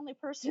Neil the only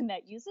person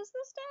that uses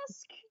this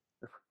desk?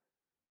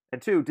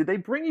 And two, did they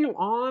bring you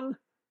on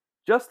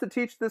just to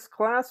teach this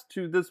class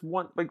to this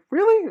one? Like,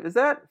 really? Is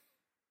that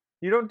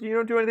you don't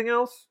do anything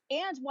else?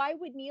 And why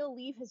would Neil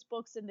leave his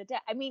books in the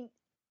desk? I mean,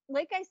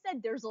 like I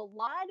said, there's a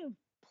lot of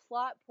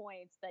plot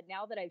points that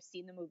now that I've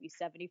seen the movie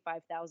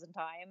 75,000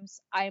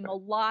 times, I'm a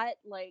lot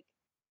like,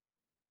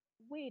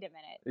 wait a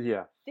minute.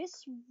 Yeah.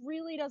 This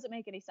really doesn't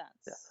make any sense.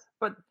 Yeah.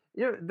 But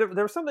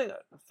there was something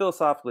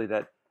philosophically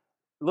that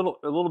a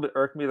little bit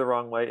irked me the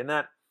wrong way, in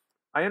that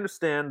I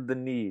understand the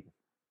need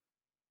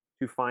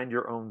to find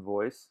your own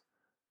voice,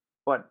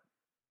 but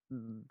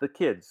the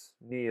kids,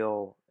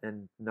 Neil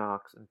and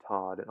Knox and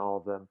Todd and all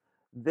of them,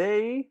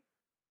 they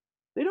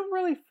they don't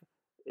really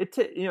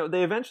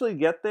they eventually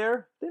get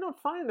there. They don't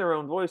find their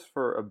own voice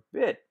for a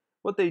bit.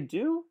 What they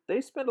do, they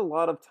spend a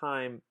lot of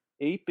time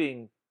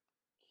aping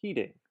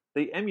Keating.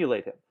 They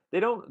emulate him. They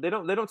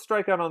don't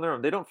strike out on their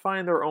own. They don't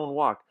find their own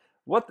walk.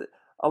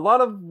 A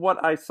lot of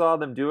what I saw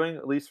them doing,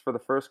 at least for the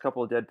first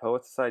couple of Dead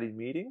Poets Society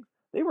meetings,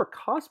 they were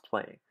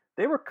cosplaying.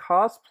 They were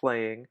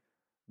cosplaying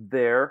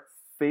their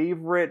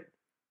favorite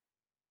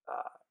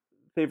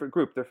favorite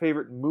group, their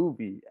favorite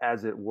movie,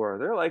 as it were.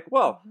 They're like,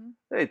 well,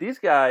 hey, these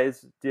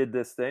guys did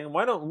this thing.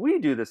 Why don't we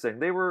do this thing?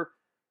 They were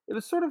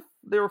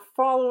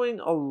following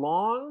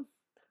along,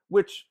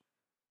 which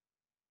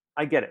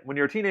I get it. When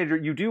you're a teenager,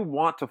 you do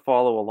want to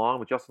follow along,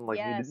 but you also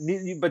Yes,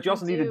 but you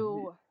also need to,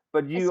 do.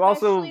 but you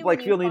also Especially when like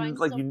you feel need find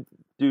like you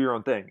do your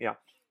own thing. Yeah,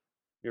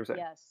 you were saying.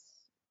 Yes.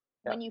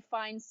 Yeah. When you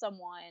find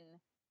someone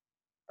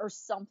or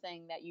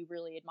something that you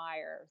really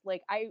admire.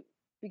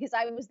 Because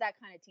I was that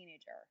kind of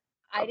teenager.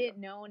 I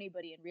didn't know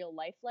anybody in real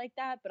life like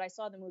that, but I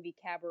saw the movie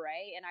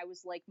Cabaret, and I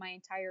was like, my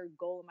entire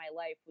goal in my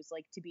life was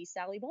like to be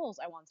Sally Bowles.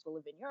 I wanted to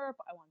live in Europe.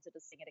 I wanted to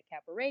sing at a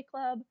cabaret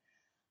club.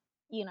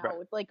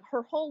 Right. Like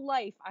her whole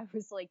life, I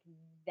was like,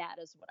 that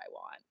is what I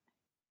want.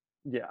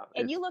 Yeah.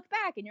 And you look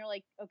back and you're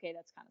like, okay,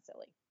 that's kind of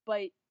silly,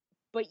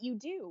 but you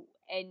do,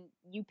 and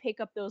you pick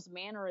up those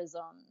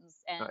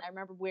mannerisms. And Right. I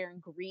remember wearing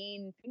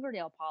green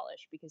fingernail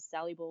polish because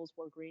Sally Bowles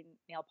wore green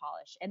nail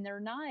polish, and they're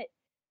not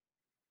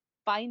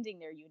finding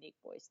their unique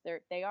voice.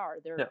 They're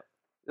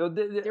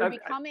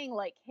becoming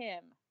like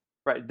him.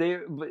 Right.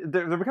 They're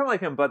becoming like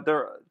him, but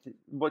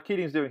what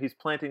Keating's doing, he's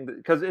planting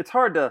because it's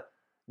hard to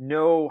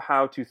know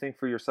how to think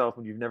for yourself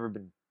when you've never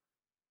been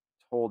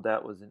told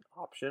that was an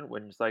option.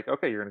 When it's like,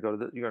 okay, you're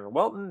going to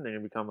Welton, then you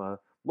become a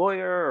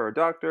lawyer or a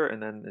doctor,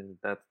 and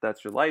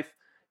that's your life.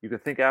 You can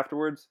think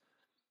afterwards,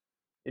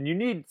 and you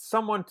need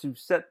someone to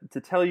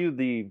tell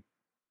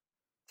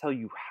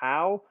you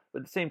how, but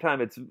at the same time,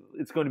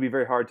 it's going to be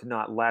very hard to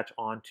not latch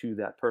onto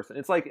that person.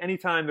 It's like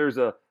anytime there's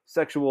a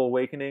sexual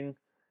awakening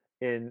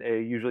in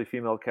a usually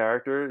female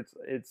character,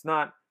 it's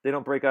not, they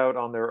don't break out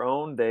on their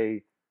own.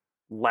 They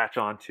latch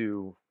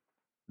onto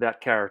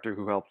that character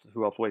who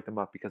helps wake them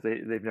up because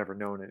they've never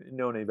known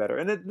any better.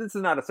 And this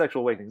is not a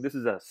sexual awakening. This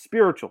is a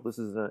spiritual. This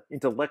is an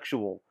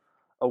intellectual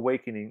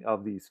awakening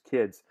of these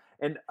kids.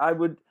 And I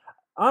would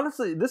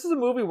honestly, this is a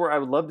movie where I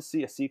would love to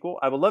see a sequel.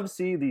 I would love to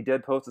see the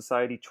Dead Poet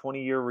Society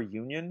 20-year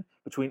reunion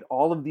between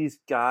all of these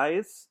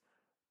guys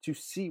to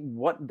see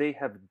what they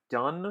have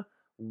done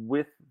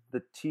with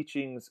the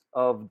teachings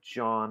of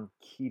John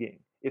Keating.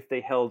 If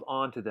they held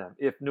on to them,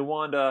 if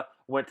Nwanda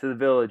went to the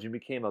village and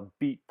became a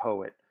beat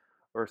poet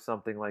or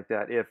something like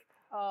that. If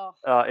I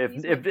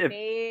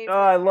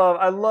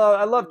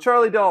love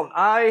Charlie Dalton.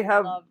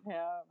 Love him.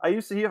 I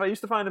used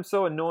to find him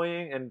so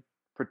annoying and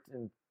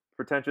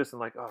pretentious and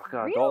like, oh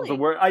god, Really? Dalton's a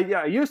word.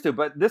 I used to,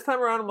 but this time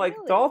around I'm like,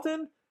 Really?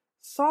 Dalton,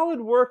 solid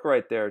work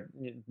right there,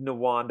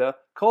 Nwanda.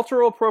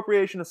 Cultural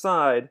appropriation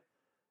aside,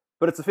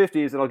 but it's the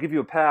 50s and I'll give you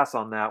a pass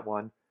on that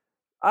one.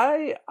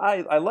 I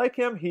like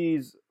him.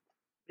 He's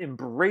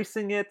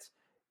embracing it.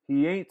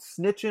 He ain't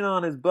snitching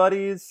on his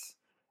buddies,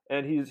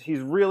 and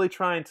he's really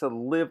trying to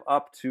live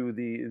up to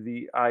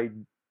the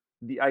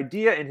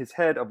idea in his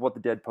head of what the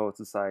Dead Poet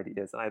Society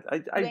is. And I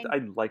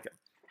like him.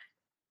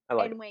 I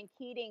like him. And when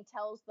Keating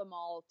tells them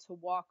all to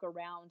walk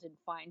around and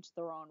find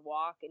their own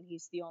walk, and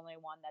he's the only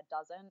one that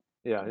doesn't,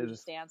 Yeah, and he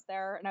just stands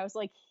there, and I was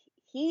like,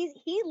 he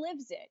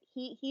lives it.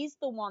 He's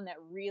the one that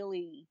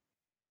really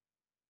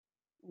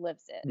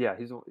lives it. Yeah,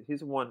 he's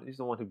the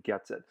one who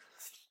gets it.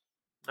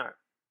 All right.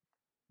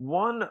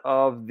 One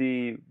of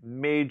the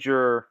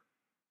major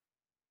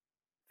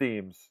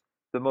themes,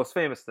 the most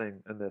famous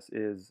thing in this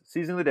is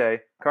seizing the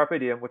day, carpe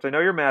diem, which I know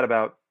you're mad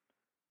about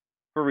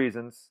for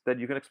reasons that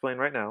you can explain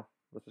right now.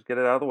 Let's just get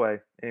it out of the way.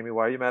 Amy,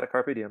 why are you mad at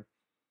carpe diem?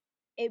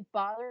 It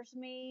bothers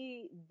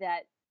me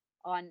that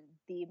on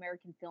the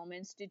American Film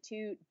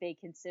Institute, they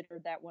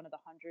considered that one of the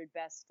 100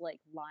 best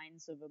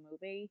lines of a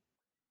movie.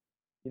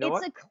 You know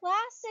it's what? a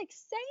classic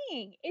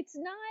saying. It's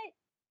not.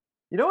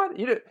 You know what?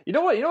 You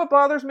know what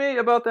bothers me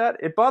about that?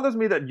 It bothers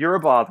me that you're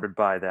bothered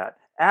by that.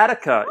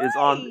 Attica is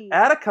on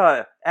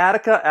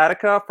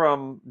Attica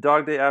from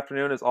Dog Day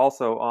Afternoon is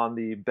also on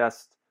the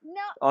best.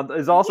 No,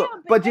 is also,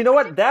 yeah, but you know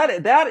what? That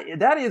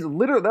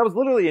was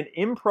literally an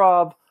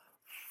improv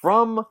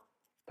from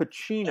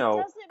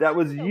Pacino that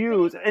was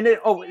used, and is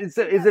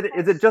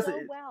it just so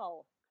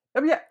well? I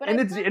mean, yeah, But and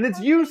it's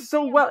used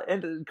so well,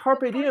 and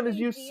carpe diem is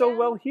used so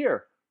well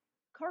here.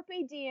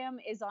 Carpe diem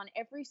is on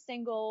every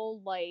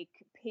single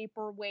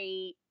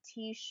paperweight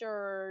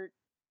T-shirt.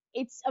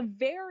 It's a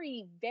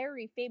very,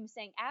 very famous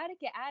saying.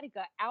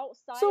 Attica,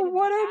 outside So of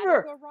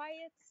whatever. the Attica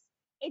riots.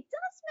 It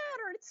does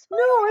matter. It's so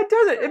No, it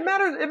doesn't. It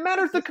different. It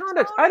matters the It's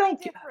context. totally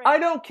different. I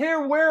don't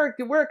care where it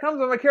comes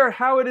from. I care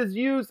how it is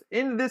used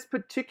in this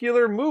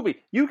particular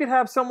movie. You could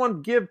have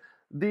someone give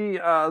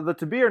the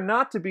to be or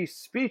not to be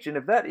speech, and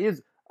if that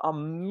is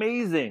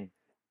amazing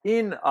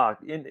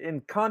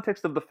in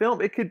context of the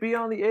film, it could be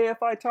on the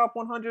AFI top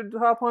 100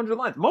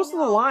 lines. Most of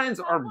the No, lines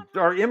top are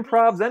 100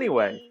 improvs needs to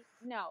anyway. be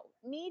no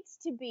needs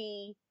to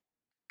be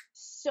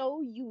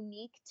so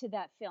unique to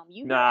that film.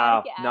 You hear No,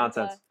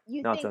 Attica, you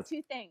think nonsense.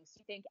 two things.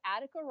 You think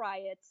Attica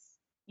riots,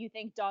 you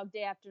think Dog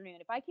Day Afternoon.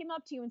 If I came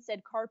up to you and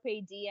said Carpe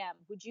Diem,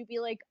 would you be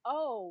like,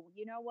 oh,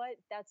 you know what?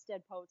 That's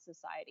Dead Poets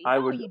Society. I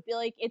No, would. you'd be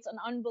like, it's an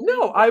No,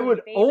 I unbelievably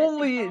would famous and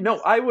only no,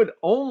 promising. I would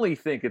only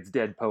think it's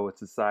Dead Poets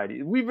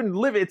Society. We've been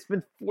living. It's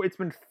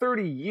been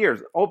 30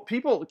 years. Oh,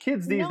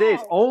 kids these days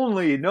No.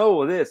 only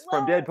know this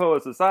from Dead Well,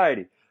 Poets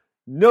Society.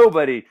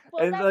 Nobody,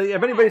 well, and that's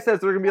if anybody sad. says,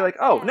 they're gonna be like,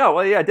 That's "Oh sad. no,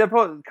 well yeah, Dead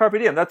Poet Carpe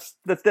Diem. That's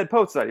Dead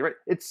Poets Society, right?"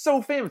 It's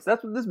so famous.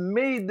 That's what this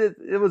made.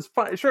 It was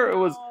fun. Sure,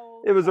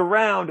 No, it was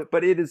around,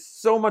 but it is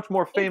so much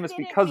more famous it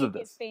didn't because make of it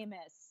this.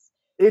 famous.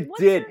 It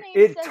What's did. her name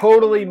It says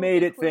totally it in the made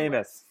movie it Clueless.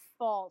 famous.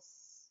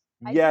 False.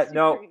 I Yeah,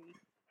 disagree.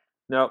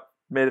 no,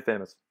 made it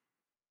famous.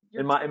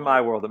 You're In totally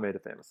my world, it wrong. made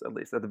it famous, at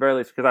least, at the very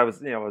least, because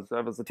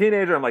I was a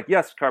teenager. I'm like,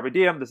 yes, Carpe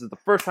Diem. This is the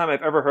first time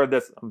I've ever heard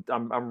this.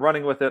 I'm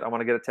running with it. I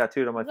want to get it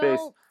tattooed on my face.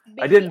 Well,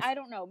 maybe, I didn't. I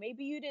don't know.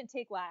 Maybe you didn't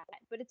take Latin,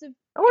 but it's a.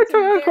 Oh, It's a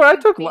very I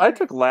took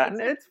famous,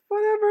 Latin. It's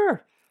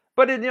whatever.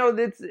 But it's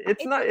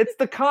not. It's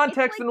the it's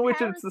context like in which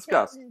Paris it's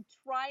discussed. Hilton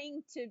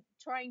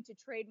trying to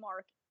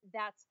trademark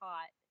 "That's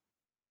hot."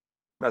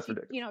 That's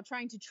ridiculous. You know,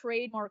 trying to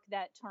trademark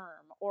that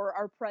term, or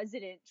our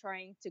president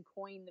trying to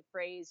coin the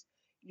phrase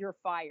 "You're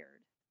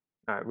fired."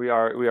 All right, we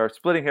are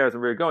splitting hairs,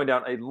 and we're going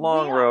down a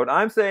long road.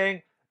 I'm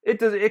saying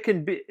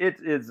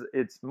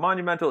it's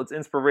monumental, it's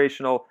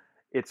inspirational,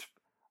 it's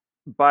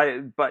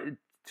by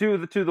to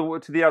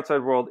the outside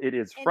world, it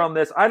is And from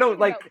if this. we're I don't talking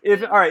like about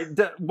if all right,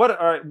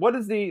 famous- what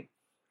is the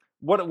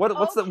what's Oh,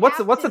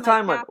 the Captain,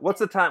 time my limit? What's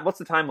the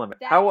time limit?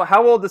 That-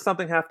 How old does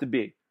something have to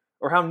be?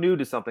 Or how new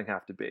does something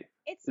have to be?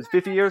 It's Is not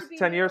 50 have years, to be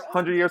 10 new years, or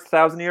 100 old, years, it's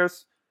 1,000 just-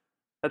 years?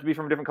 Have to be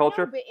from a different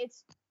culture? No,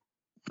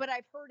 but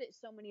I've heard it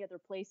so many other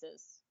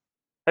places.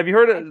 Have you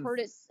heard it? I've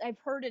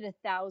heard it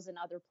 1,000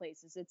 other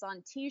places. It's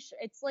on T-shirt.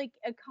 It's like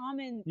a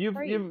common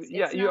phrase.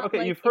 Yeah, It's not okay,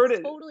 like, you've heard it's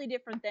it totally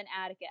different than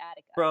Attica.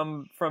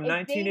 from If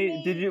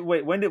 1980. Did you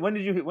wait? When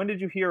did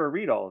you hear or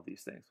read all of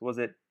these things? Was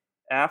it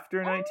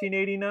after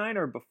 1989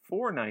 or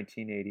before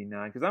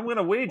 1989? Because I'm going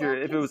to wager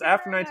if it was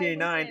after considering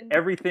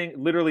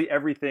 1989, literally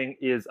everything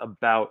is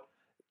about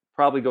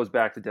probably goes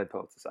back to Dead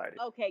Poets Society.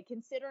 Okay,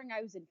 considering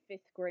I was in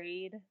 5th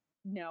grade,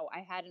 no, I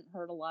hadn't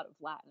heard a lot of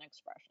Latin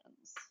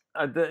expressions.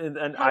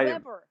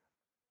 However,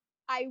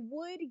 I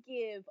would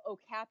give "Oh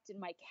Captain,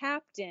 my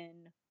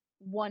Captain"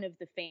 one of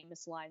the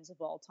famous lines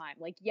of all time.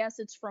 Like, yes,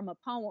 it's from a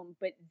poem,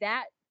 but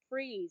that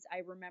phrase I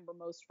remember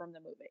most from the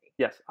movie.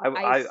 Yes, I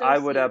would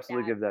associate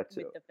absolutely give that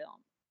too. with the film.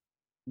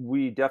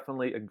 We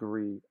definitely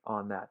agree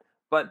on that.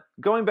 But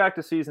going back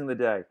to Seizing the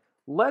Day,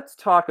 let's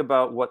talk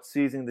about what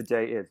Seizing the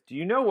Day is. Do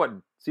you know what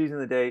Seizing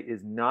the Day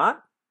is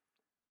not?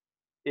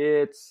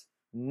 It's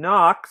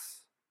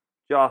Knox,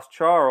 Josh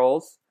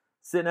Charles,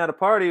 sitting at a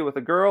party with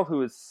a girl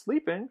who is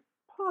sleeping,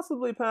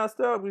 possibly passed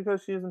out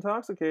because she is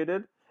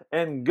intoxicated,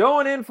 and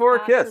going in for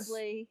a kiss.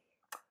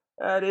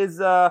 That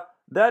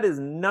is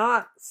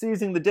not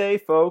Seizing the Day,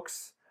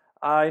 folks.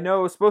 I know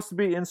it was supposed to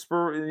be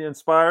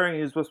inspiring.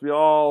 He was supposed to be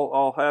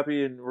all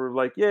happy, and we're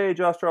like, yay,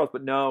 Josh Charles.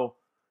 But no,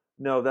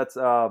 that's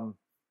I'm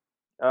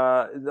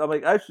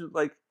like, I should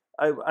like.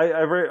 I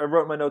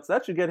wrote in my notes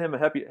that should get him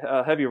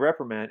a heavy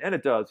reprimand, and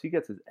it does. He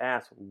gets his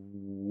ass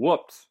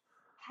whooped.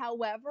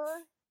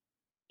 However,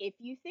 if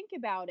you think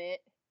about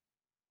it,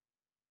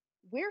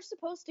 we're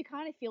supposed to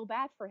kind of feel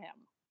bad for him.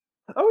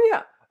 Oh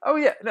yeah.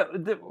 No,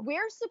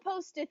 we're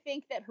supposed to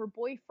think that her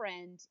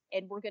boyfriend,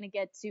 and we're going to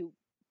get to,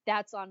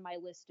 that's on my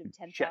list of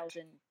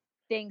 10,000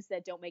 things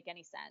that don't make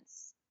any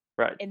sense.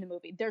 Right. In the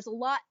movie, there's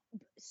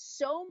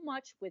so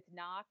much with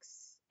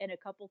Knox, and a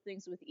couple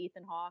things with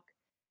Ethan Hawke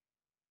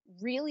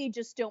really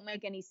just don't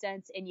make any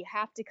sense, and you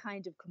have to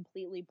kind of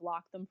completely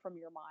block them from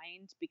your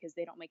mind because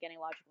they don't make any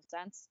logical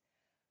sense.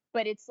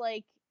 But it's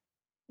like,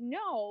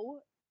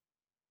 no,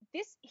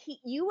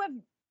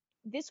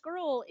 this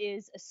girl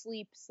is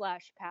asleep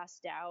 /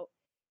 passed out.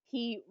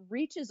 He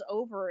reaches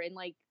over and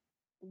like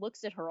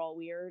looks at her all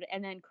weird,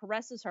 and then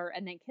caresses her,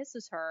 and then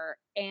kisses her,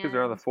 and kisses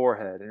her on the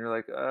forehead, and you're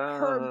like,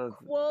 her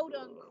quote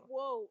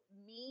unquote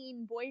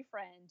mean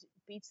boyfriend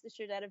beats the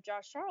shit out of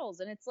Josh Charles,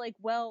 and it's like,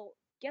 well,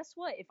 guess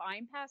what? If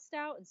I'm passed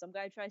out and some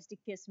guy tries to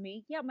kiss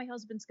me, yeah, my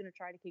husband's gonna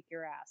try to kick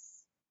your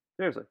ass.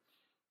 Seriously.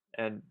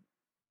 And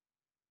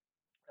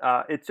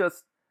it's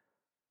just,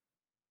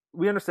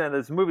 we understand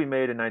this movie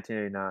made in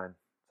 1989,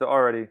 so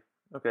already,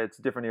 okay, it's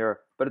a different era,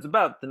 but it's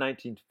about the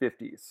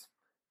 1950s.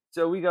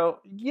 So we go,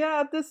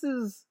 yeah, this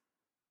is,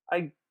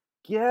 I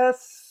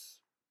guess,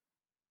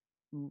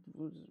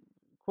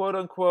 quote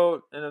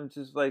unquote, and I'm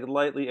just like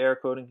lightly air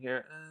quoting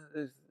here,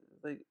 is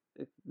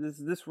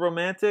this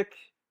romantic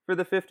for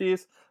the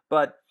 50s?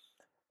 But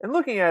in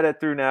looking at it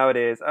through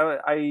nowadays,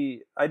 I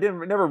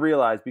never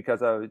realized,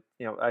 because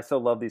I so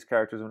loved these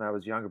characters when I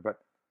was younger, but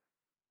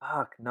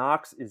fuck,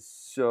 Knox is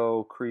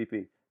so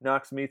creepy.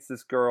 Knox meets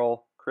this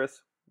girl,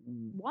 Chris,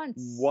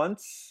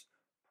 once,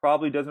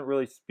 probably doesn't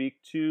really speak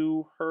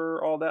to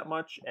her all that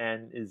much,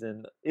 and is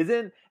in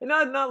and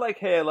not like,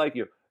 hey, I like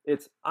you.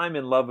 It's, I'm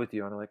in love with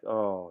you, and I'm like,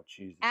 oh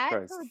Jesus At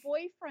Christ. her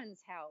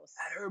boyfriend's house.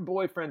 At her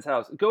boyfriend's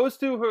house, goes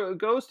to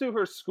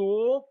her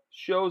school,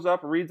 shows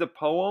up, reads a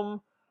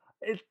poem.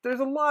 There's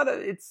a lot of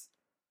it's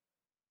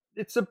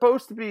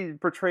supposed to be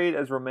portrayed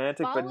as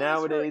romantic, but Follows her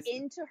nowadays,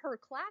 into her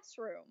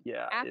classroom.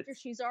 yeah, After it's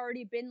she's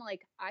already been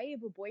like, I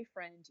have a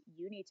boyfriend,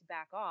 you need to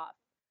back off.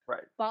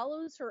 right.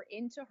 Follows her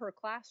into her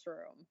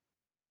classroom.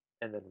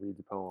 And then reads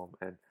a poem,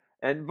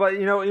 and but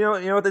you know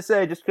what they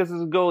say, just because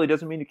it's a goalie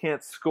doesn't mean you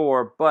can't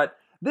score. But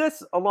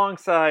this,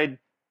 alongside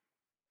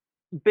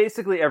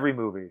basically every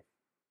movie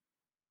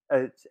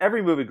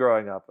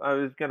growing up,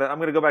 I'm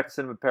gonna go back to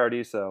Cinema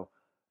Paradiso,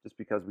 just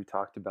because we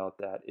talked about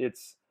that.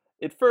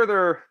 It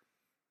further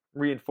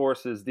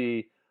reinforces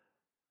you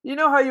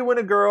know how you win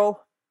a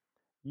girl,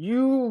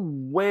 you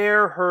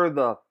wear her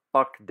the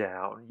fuck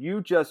down.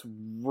 You just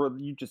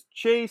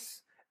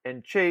chase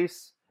and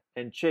chase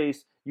and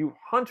chase. You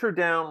hunt her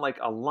down like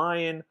a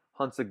lion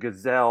hunts a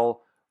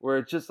gazelle, where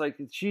it's just like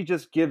she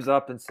just gives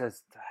up and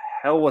says, "To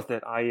hell with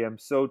it. I am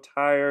so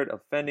tired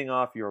of fending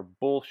off your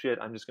bullshit.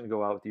 I'm just gonna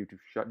go out with you to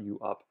shut you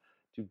up,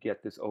 to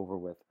get this over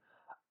with."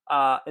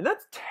 And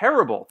that's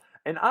terrible.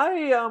 And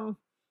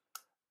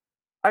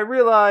I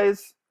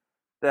realize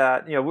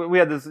that we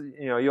had this.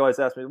 You always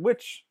ask me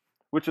which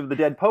of the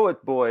Dead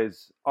Poet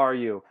Boys are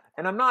you,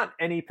 and I'm not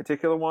any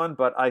particular one,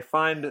 but I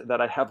find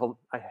that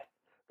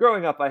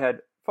growing up I had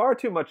far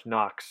too much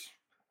Knox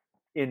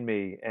in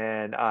me,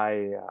 and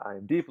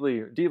I'm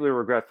deeply deeply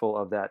regretful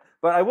of that.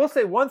 But I will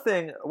say one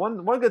thing,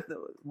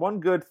 one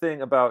good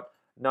thing about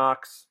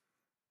Knox,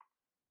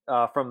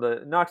 from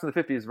the Knox in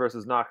the 50s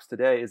versus Knox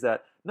today, is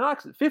that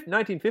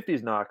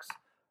 1950s Knox,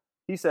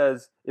 he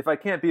says, if I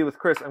can't be with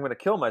Chris, I'm going to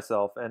kill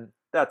myself, and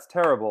that's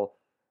terrible.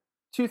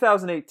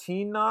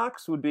 2018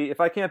 Knox would be, if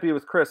I can't be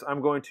with Chris,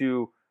 I'm going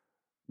to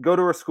go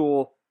to her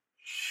school,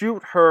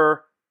 shoot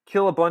her,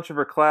 kill a bunch of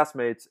her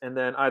classmates, and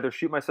then either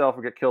shoot myself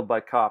or get killed by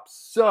cops.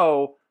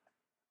 So,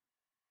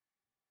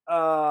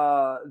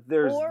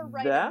 there's Or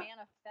write a that.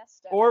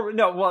 manifesto. Or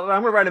no, well,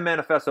 I'm gonna write a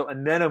manifesto,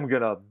 and then I'm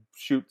gonna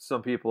shoot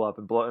some people up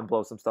and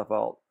blow some stuff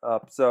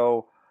up.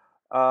 So,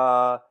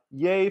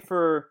 yay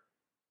for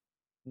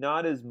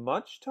not as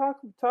much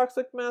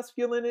toxic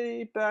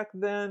masculinity back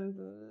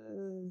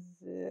then.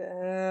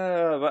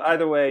 Yeah, but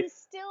either way,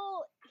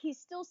 He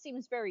still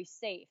seems very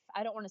safe.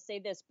 I don't want to say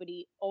this, but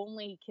he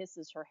only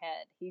kisses her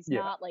head. He's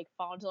Yeah. not like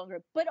fondling on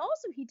her. But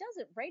also, he does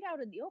it right out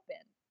in the open.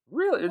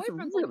 really, The it's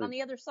boyfriend's really, like on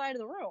the other side of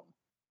the room.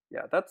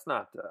 yeah, that's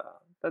not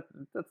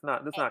that's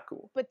not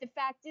cool. But the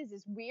fact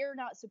is we're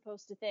not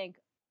supposed to think,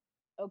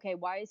 okay,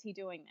 why is he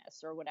doing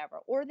this or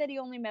whatever, or that he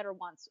only met her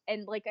once.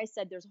 And like I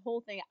said, there's a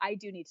whole thing. I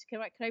do need to.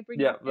 Can I bring?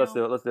 Yeah, it let's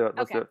now? do it. Let's do it.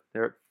 Let's Okay. do it.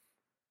 Here it.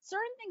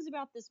 Certain things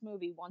about this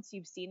movie, once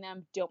you've seen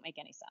them, don't make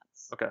any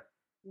sense. Okay.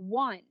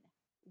 One,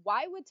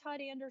 why would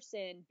Todd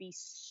Anderson be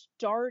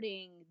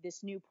starting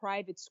this new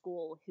private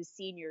school his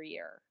senior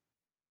year?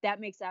 That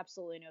makes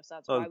absolutely no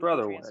sense. Oh, Why his would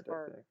brother he wanted, I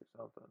transfer? think,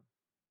 or something.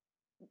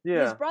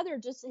 Yeah. His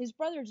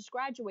brother just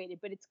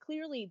graduated, but it's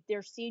clearly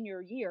their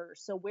senior year.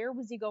 So where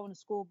was he going to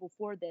school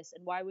before this,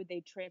 and why would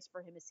they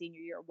transfer him a senior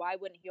year? Why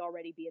wouldn't he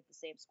already be at the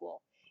same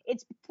school?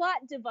 It's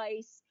plot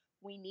device.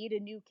 We need a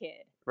new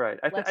kid. Right.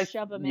 Let's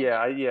shove him in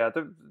Yeah, there. yeah.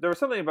 There was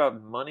something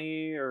about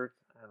money, or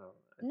I don't know.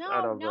 I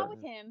No, don't not know.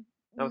 with him.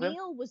 Not with him?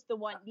 Neil was the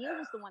one. Neil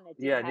was the one that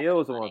did Yeah, have Neil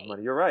was the money. one with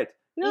money. You're right.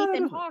 Yeah,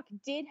 Ethan Hawke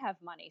did have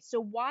money. So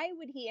why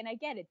would he? And I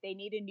get it. They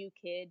need a new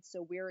kid,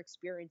 so we're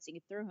experiencing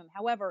it through him.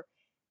 However,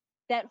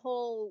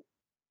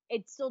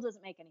 it still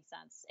doesn't make any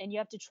sense. And you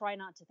have to try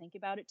not to think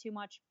about it too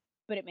much,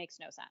 but it makes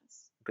no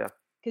sense. Okay.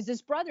 Because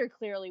his brother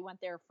clearly went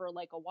there for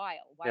like a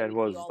while. Why Yeah, it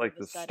would was he all like of a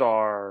the sudden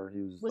star.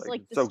 He was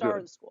like the so star good.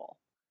 of the school?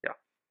 Yeah.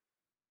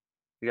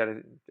 You got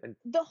to. And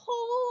The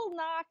whole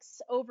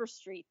Knox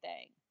Overstreet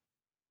thing.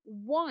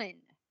 One,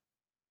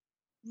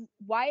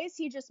 why is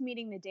he just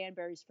meeting the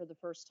Danburys for the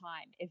first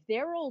time? If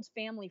they're old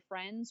family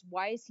friends,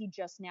 why is he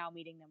just now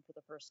meeting them for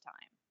the first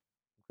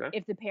time? Okay.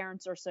 If the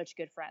parents are such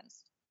good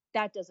friends,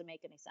 that doesn't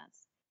make any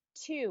sense.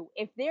 Two,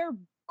 if they're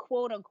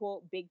quote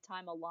unquote big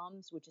time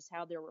alums, which is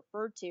how they're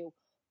referred to,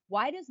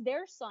 why does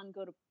their son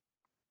go to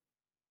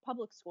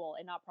public school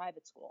and not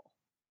private school?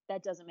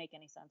 That doesn't make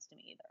any sense to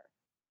me either.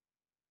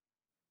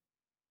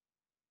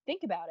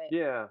 Think about it.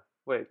 yeah.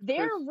 Wait.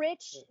 They're Chris-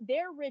 rich.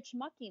 They're rich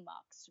mucky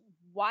mucks.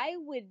 Why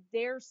would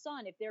their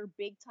son, if they're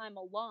big time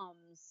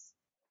alums,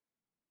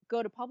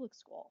 go to public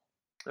school?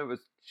 It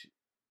was.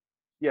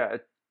 Yeah.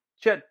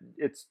 Chet.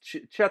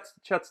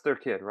 Chet's their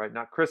kid, right?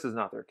 Not Chris is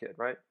not their kid,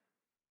 right?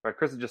 Right.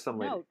 Chris is just some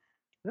lady. No,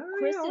 No,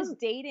 Chris yeah,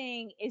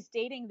 is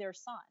dating their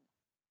son.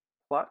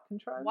 plot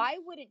contrivance. Why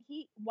wouldn't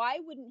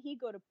he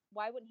go to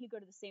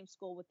the same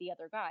school with the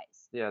other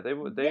guys? Yeah, they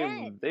would.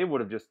 Then- They would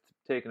have just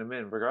taken him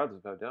in,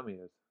 regardless of how dumb he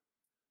is.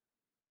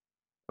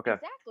 Okay.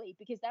 Exactly,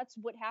 because that's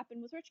what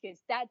happened with rich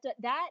kids. That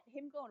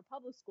him going to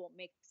public school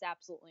makes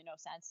absolutely no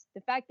sense. The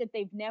fact that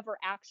they've never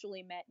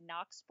actually met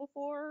Knox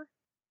before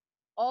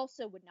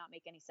also would not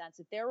make any sense.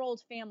 If they're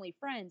old family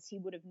friends, he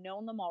would have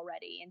known them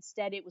already.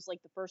 Instead, it was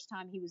like the first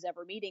time he was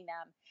ever meeting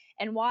them.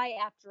 And why,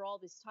 after all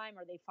this time,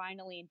 are they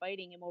finally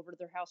inviting him over to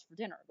their house for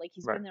dinner? Like,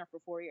 he's Right. been there for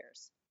 4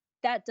 years.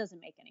 That doesn't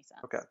make any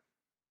sense. Okay.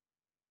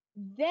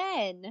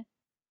 Then,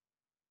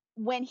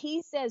 when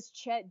he says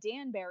Chet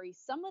Danbury,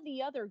 some of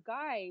the other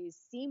guys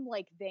seem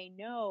like they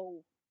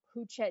know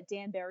who Chet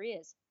Danbury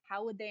is.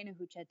 How would they know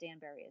who Chet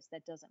Danbury is?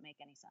 That doesn't make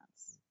any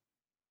sense.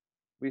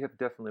 We have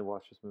definitely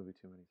watched this movie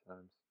too many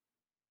times,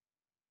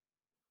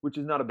 which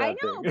is not a I bad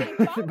know, thing.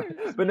 but it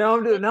bothers But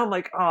me. now I'm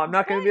like, oh, I'm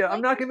not But, gonna like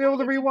be you're able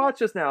to saying, rewatch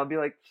this now and be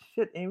like,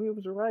 shit, Amy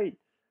was right.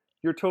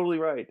 You're totally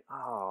right.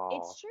 Oh,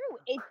 it's true.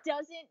 It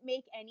doesn't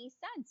make any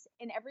sense.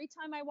 And every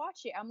time I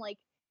watch it, I'm like,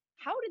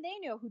 how do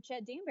they know who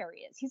Chet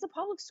Danbury is? He's a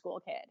public school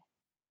kid.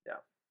 Yeah.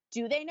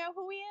 Do they know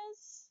who he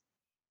is?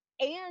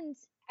 And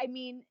I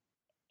mean,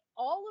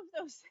 all of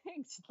those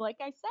things, like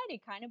I said,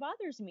 it kind of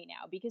bothers me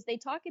now because they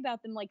talk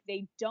about them like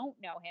they don't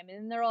know him.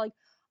 And they're like,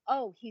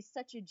 oh, he's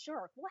such a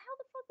jerk. Well, how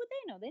the fuck would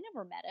they know? They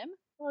never met him.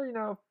 Well, you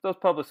know, those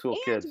public school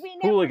And kids, we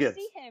never hooligans,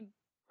 see him.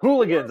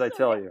 hooligans. I also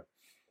tell ne- you.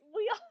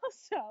 We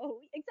also,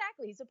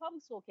 exactly, he's a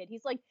public school kid.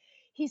 He's like,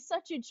 he's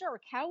such a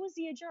jerk. How is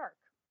he a jerk?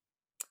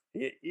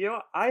 You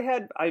know, I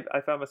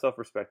found myself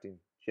respecting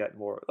Jet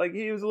more. Like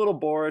he was a little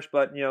boorish,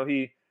 but you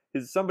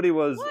know, somebody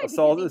was Why? Because he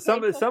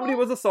played somebody football?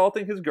 was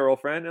assaulting his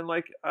girlfriend, and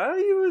like he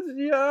was,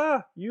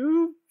 yeah,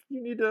 you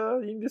need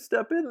to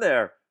step in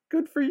there.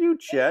 Good for you,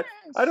 Chet.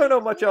 And I don't she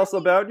know much else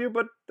clearly- about you,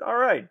 but all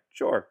right,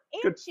 sure.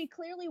 And Good. she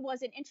clearly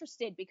wasn't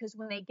interested because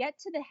when they get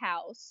to the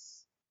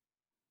house,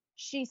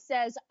 she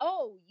says,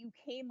 oh, you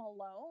came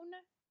alone?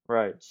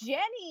 Right.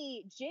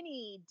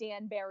 Ginny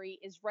Danbury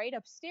is right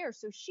upstairs.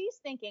 So she's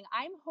thinking,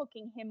 I'm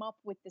hooking him up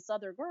with this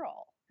other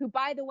girl, who,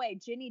 by the way,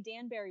 Ginny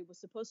Danbury was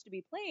supposed to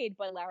be played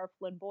by Lara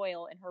Flynn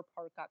Boyle, and her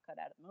part got cut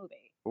out of the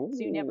movie. Ooh.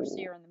 So you never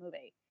see her in the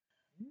movie.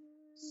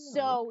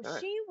 So Okay.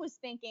 she was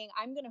thinking,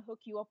 I'm going to hook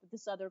you up with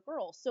this other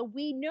girl. So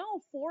we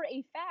know for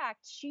a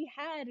fact she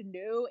had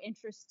no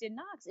interest in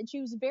Knox, and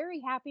she was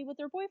very happy with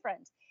her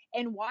boyfriend.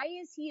 And why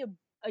is he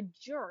a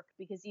jerk?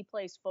 Because he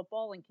plays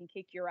football and can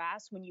kick your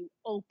ass when you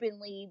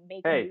openly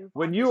make a move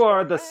When on you his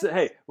are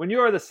girlfriend? when you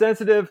are the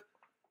sensitive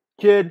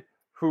kid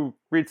who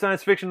reads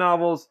science fiction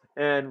novels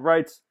and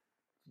writes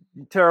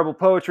terrible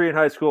poetry in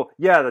high school,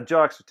 yeah, the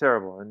jocks are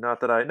terrible, and not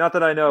that I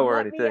know or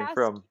Let me anything ask-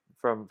 from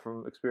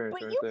experience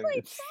But or you anything. played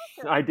It's-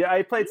 soccer. I did.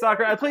 I played You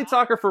soccer. were I played a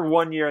soccer for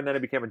 1 year, and then I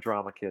became a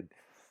drama kid.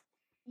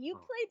 You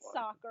Oh, played boy.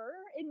 soccer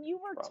and you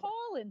were Probably.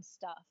 tall and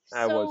stuff.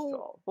 I was So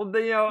tall. Well,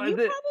 you know, you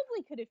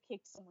probably could have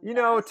kicked someone's you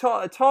know, ass.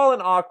 tall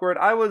and awkward.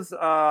 I was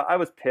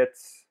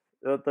Pitts.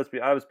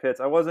 I was Pitts.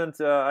 I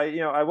wasn't.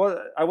 I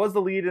was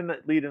the lead in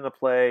the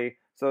play,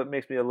 so it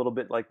makes me a little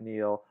bit like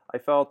Neil. I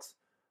felt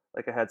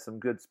like I had some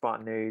good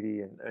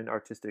spontaneity and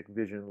artistic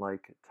vision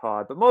like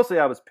Todd, but mostly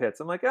I was Pitts.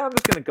 I'm like, I'm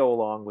just gonna go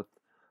along with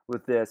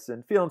this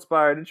and feel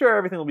inspired, and sure,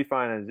 everything will be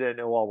fine, and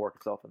it'll all work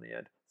itself in the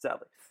end.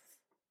 Sadly,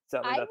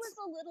 I that's was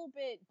a little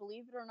bit,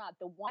 believe it or not,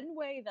 the one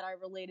way that I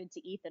related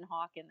to Ethan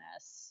Hawke in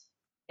this,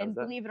 How's and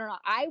that? believe it or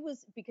not, I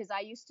was, because I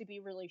used to be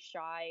really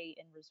shy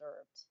and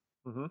reserved.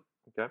 Mm-hmm.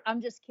 Okay.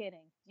 I'm just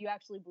kidding. Do you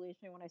actually believe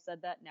me when I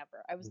said that?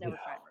 Never. I was never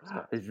shy and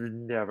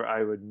reserved.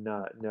 I would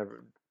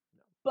never.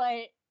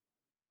 But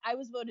I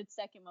was voted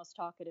second most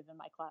talkative in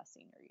my class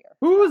senior year.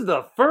 Who was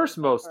the first I was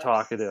the most first.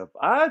 talkative?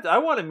 I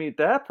want to meet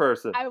that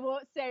person. I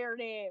won't say her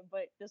name,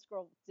 but this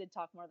girl did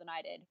talk more than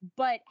I did.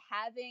 But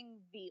having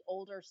the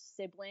older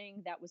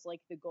sibling that was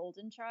like the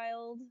golden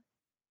child,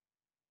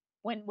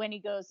 when he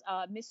goes,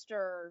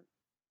 Mr.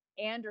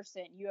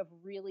 Anderson, you have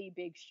really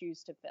big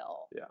shoes to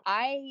fill. Yeah.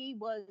 I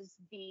was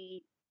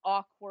the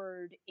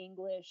awkward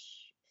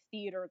English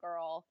theater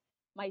girl.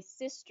 My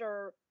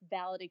sister,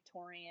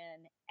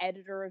 valedictorian,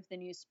 editor of the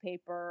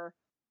newspaper,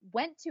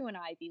 went to an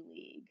Ivy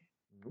League.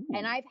 Ooh.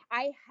 And I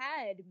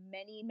had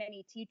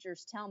many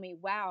teachers tell me,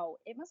 wow,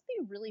 it must be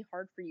really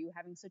hard for you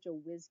having such a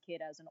whiz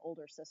kid as an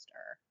older sister.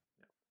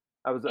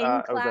 I was In I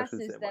was actually the classes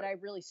same that way. I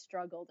really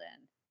struggled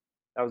in.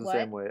 I was the What?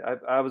 same way.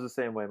 I was the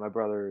same way. My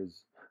brother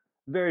is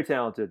very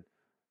talented,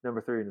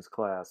 number 3 in his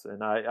class,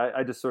 and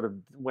I just sort of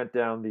went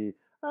down the.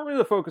 I'm going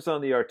to focus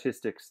on the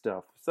artistic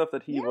stuff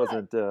that he Yeah.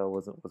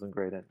 wasn't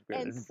great at.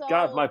 And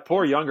God, my so-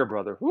 poor younger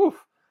brother. Whew,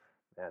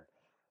 man.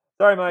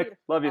 Sorry, Mike.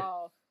 Beautiful. Love you.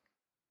 Oh,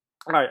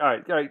 All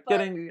right. But-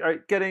 Getting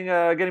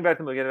back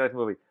to the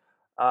movie.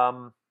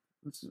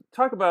 Let's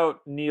talk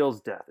about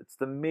Neil's death. It's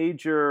the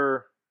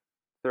major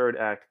third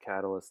act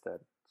catalyst that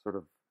sort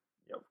of,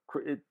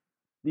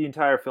 the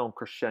entire film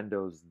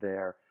crescendos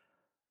there.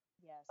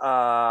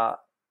 yes.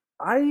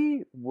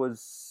 I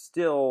was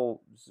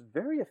still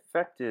very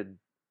affected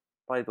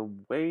by the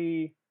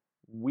way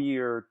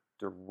Weir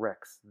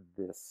directs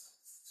this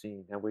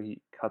scene and way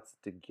he cuts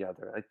it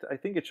together. I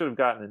think it should have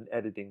gotten an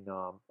editing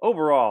nom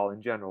overall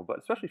in general, but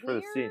especially for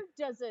the scene.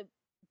 Weir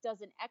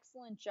does an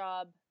excellent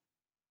job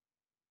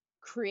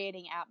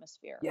creating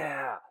atmosphere.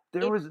 Yeah,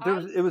 If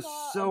it was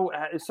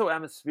so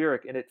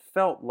atmospheric, and it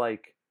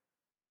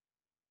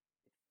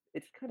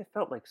kind of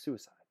felt like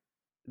suicide.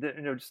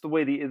 just the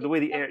way It's the so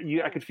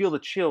air, I could feel close.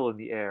 the chill in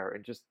the air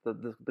and just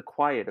the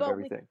quiet of But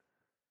with everything.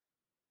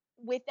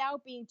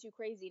 without being too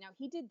crazy. Now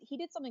he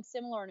did something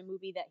similar in a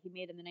movie that he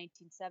made in the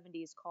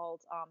 1970s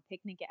called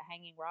Picnic at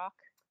Hanging Rock.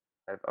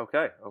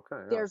 Okay, okay,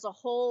 yeah. There's a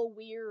whole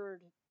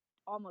weird,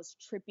 almost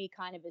trippy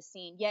kind of a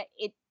scene. Yet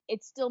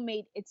it still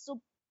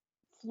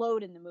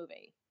flowed in the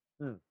movie.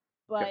 Hmm, okay,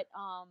 But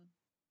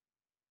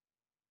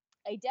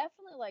I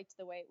definitely liked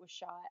the way it was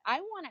shot.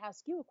 I want to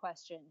ask you a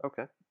question.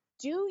 okay.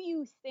 Do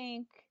you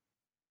think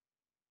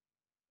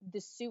the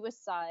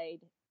suicide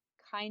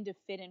kind of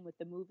fit in with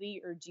the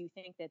movie, or do you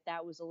think that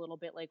that was a little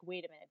bit like,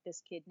 wait a minute,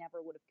 this kid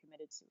never would have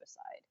committed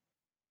suicide?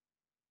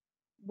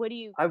 What are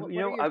your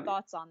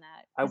thoughts on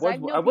that? Because I've I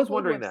known was people who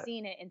wondering have that.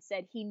 seen it and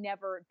said he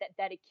never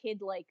that a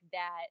kid like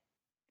that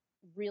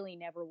really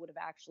never would have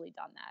actually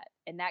done that,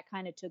 and that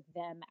kind of took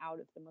them out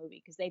of the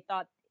movie because they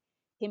thought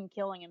him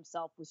killing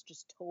himself was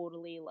just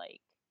totally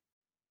like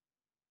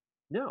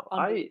No,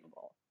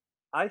 unbelievable.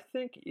 I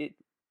think it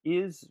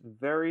is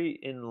very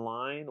in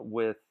line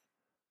with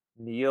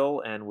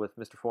Neil and with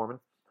Mr. Foreman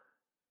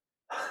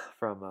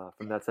from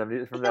that He'll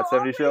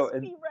 70s show. always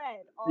And be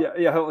red. yeah,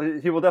 Always.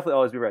 yeah, he will definitely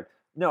always be red.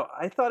 No,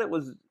 I thought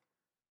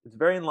it's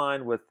very in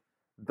line with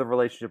the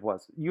relationship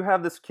was. You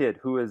have this kid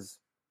who is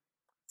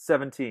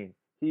 17.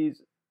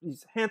 He's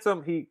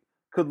handsome. He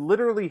could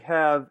literally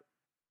have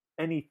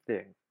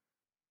anything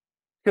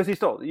because he's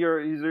told you're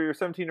a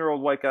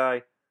 17-year-old white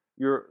guy.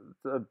 You're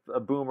a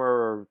boomer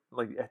or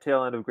like a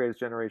tail end of Greatest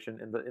Generation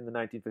in the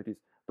 1950s.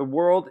 The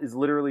world is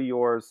literally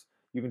yours.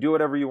 You can do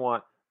whatever you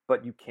want,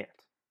 but you can't.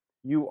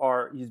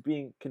 He's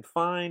being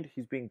confined.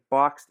 He's being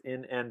boxed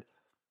in, and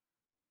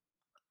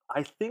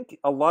I think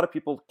a lot of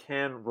people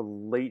can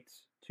relate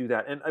to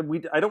that. And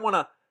I don't want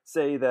to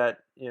say that,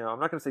 I'm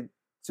not going to say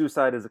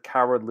suicide is a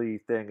cowardly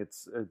thing.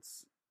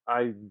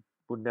 I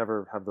would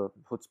never have the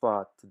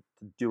chutzpah to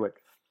do it.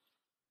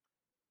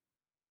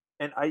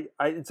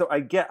 And so I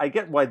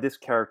get why this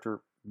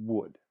character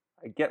would.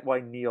 I get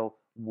why Neil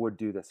would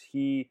do this.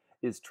 He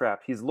is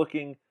trapped. He's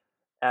looking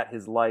at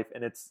his life,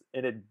 and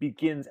it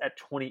begins at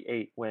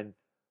 28 when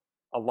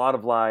a lot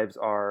of lives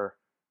are,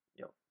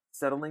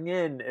 settling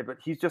in. But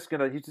he's just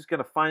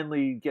gonna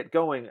finally get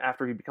going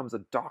after he becomes a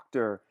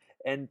doctor,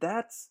 and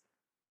that's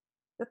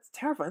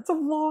terrifying. It's a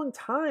long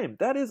time.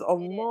 That is a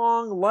It is.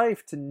 long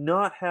life to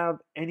not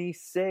have any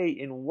say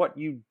in what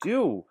you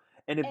do.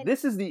 And if And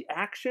this is the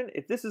action,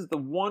 if this is the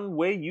one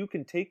way you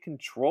can take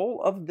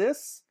control of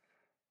this,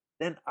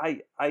 then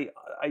I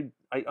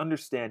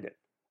understand it.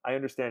 I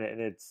understand it,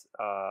 and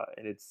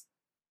it's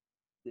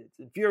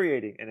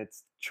infuriating and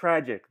it's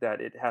tragic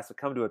that it has to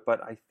come to it.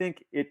 But I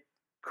think it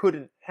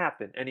couldn't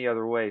happen any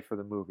other way for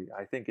the movie.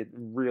 I think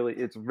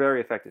it's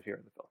very effective here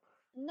in the film.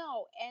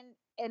 no,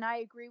 and I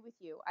agree with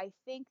you. I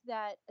think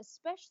that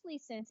especially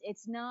since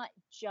it's not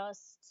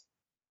just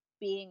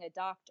being a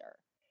doctor.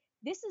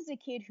 This is a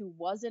kid who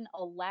wasn't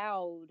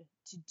allowed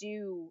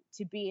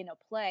to be in a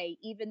play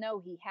even though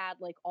he had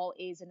like all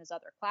A's in his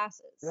other Yeah,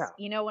 classes.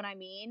 You know what I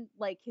mean?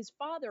 Like his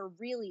father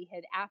really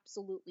had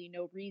absolutely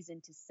no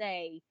reason to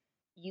say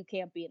you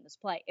can't be in this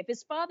play. If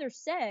his father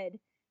said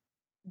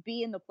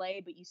be in the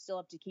play but you still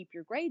have to keep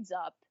your grades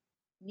up,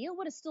 Neil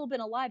would have still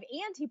been alive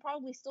and he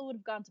probably still would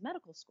have gone to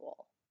medical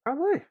school.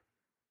 probably.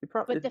 You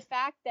probably. But the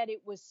fact that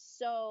it was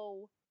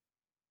so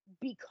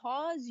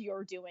because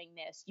you're doing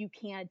this, you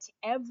can't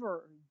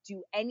ever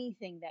do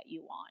anything that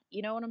you want.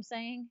 You know what I'm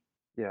saying?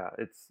 Yeah,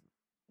 it's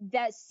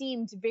That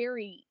seemed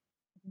very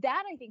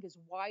that I think is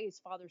why his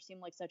father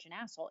seemed like such an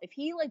asshole. If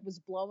he like was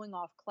blowing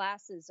off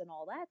classes and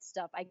all that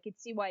stuff, I could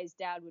see why his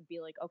dad would be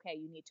like, "Okay,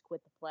 you need to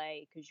quit the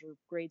play because your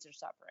grades are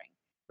suffering."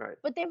 right.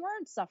 But they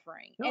weren't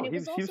suffering. No, And it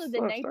was he was also the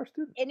still a night star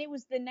student. and it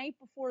was the night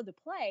before the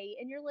play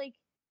and you're like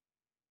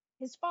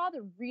his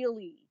father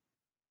really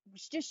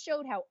just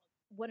showed how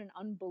what an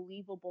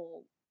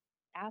unbelievable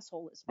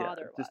asshole his Yeah,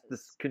 father just was and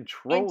this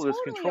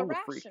totally control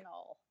freak.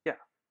 irrational. Yeah,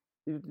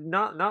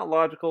 not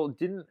logical.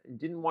 Didn't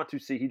want to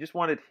see. He just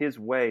wanted his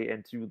way,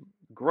 and to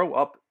grow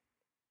up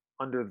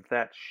under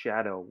that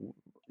shadow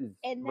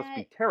and must that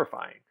be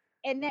terrifying.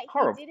 and that he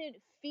Horrible.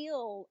 didn't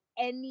feel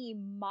any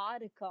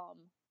modicum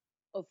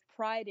of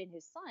pride in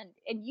his son.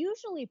 And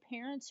usually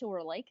parents who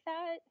are like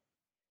that,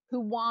 who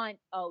want,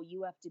 oh,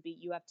 you have to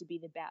be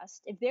the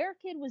best. If their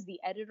kid was the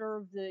editor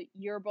of the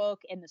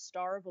yearbook and the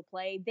star of a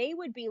play, they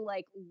would be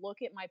like,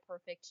 look at my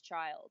perfect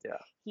child. Yeah,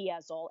 He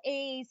has all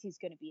A's, he's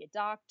going to be a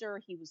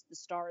doctor, he was the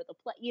star of the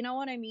play. You know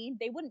what I mean?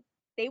 They wouldn't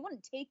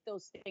take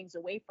those things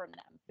away from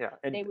them. yeah,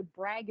 and They would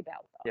brag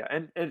about them. yeah,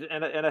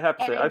 and I have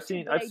to say, But I've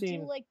I do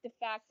seen. like the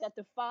fact that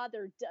the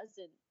father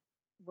doesn't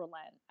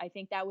relent. I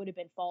think that would have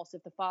been false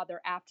if the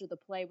father after the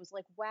play was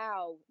like,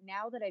 "Wow,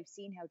 now that I've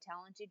seen how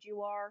talented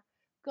you are,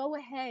 go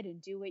ahead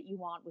and do what you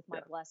want with my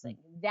Yeah, blessing."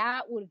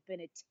 That would have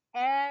been a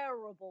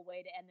terrible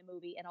way to end the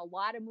movie, and a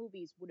lot of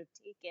movies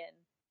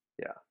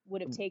yeah.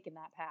 would have taken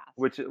that path.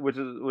 Which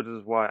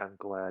is why I'm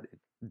glad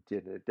it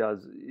did.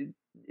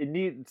 It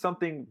need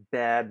something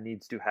bad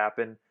needs to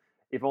happen,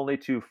 if only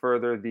to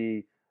further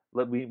the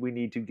we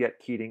need to get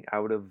Keating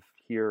out of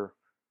here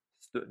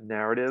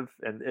narrative,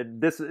 and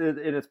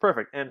it's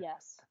perfect. And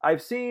Yes.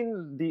 I've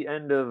seen the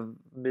end of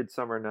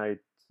Midsummer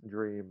Night's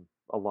Dream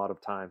a lot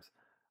of times.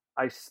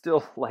 I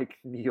still like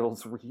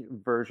Neil's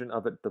version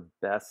of it the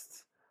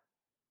best.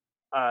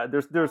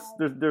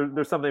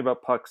 There's something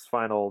about Puck's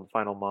final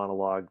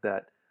monologue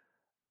that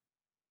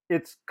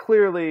it's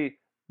clearly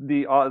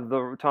the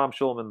Tom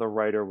Schulman, the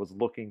writer, was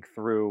looking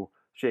through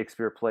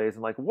Shakespeare plays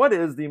and like, what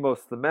is the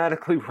most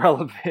thematically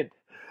relevant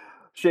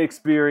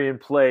Shakespearean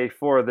play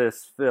for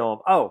this film?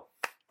 Oh,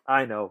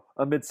 I know,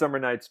 A Midsummer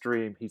Night's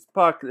Dream. He's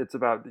Puck. It's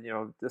about,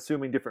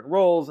 assuming different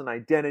roles and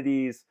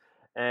identities,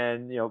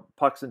 and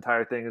Puck's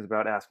entire thing is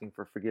about asking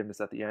for forgiveness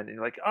at the end. And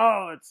you're like,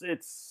 oh,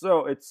 it's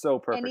so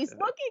perfect. And he's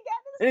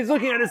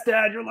looking at his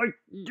dad. You're like,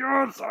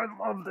 yes, I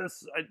love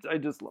this. I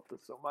just love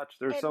this so much.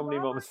 There's so many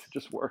moments that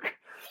just work.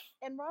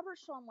 And Robert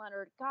Sean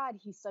Leonard, God,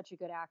 he's such a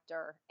good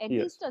actor. And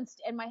he's done.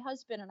 And my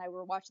husband and I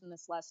were watching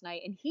this last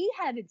night, and he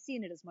hadn't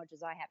seen it as much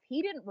as I have.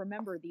 He didn't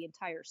remember the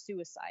entire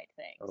suicide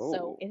thing. Oh.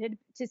 So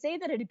to say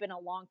that it had been a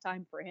long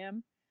time for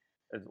him.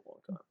 It's a long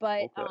time.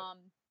 But okay.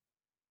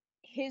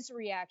 His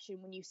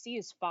reaction when you see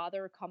his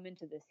father come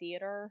into the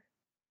theater,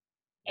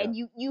 and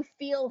you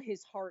feel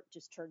his heart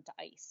just turn to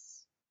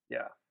ice.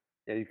 Yeah.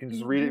 Yeah, you can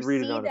just read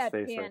it on his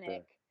face panic. right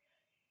there.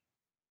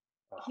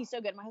 He's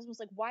so good. My husband was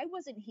like, why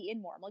wasn't he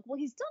in more? I'm like, well,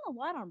 he's done a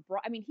lot on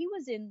he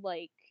was in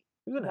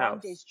Long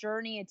House. Day's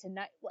Journey and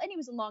Tonight. Well, and he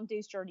was in Long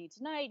Day's Journey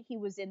Tonight. He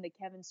was in the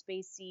Kevin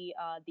Spacey,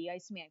 The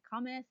Iceman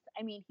Cometh.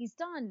 I mean, he's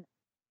done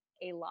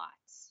a lot.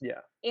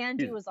 Yeah.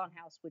 And he was on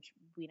House, which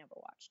we never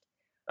watched.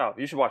 Oh,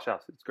 you should watch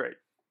House. It's great.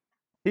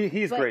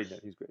 He's great.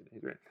 He's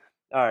great.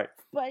 All right.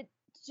 But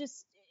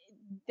just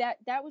that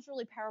was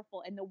really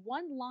powerful. And the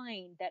one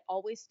line that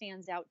always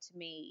stands out to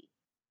me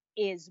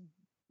is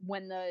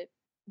when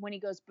he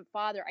goes, but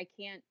Father, I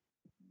can't,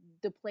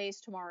 the play's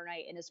tomorrow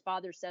night. And his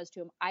father says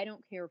to him, I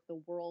don't care if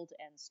the world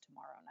ends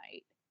tomorrow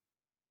night.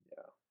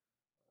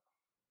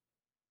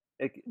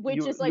 Yeah.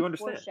 Which is like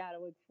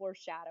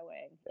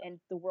foreshadowing. Yeah. And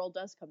the world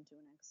does come to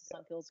an end because the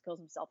son kills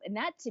himself. And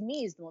that to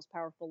me is the most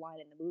powerful line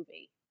in the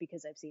movie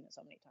because I've seen it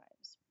so many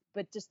times.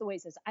 But just the way he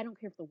says, I don't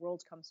care if the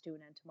world comes to an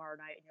end tomorrow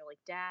night. And you're like,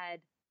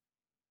 Dad,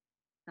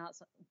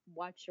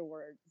 watch your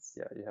words.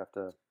 Yeah, you have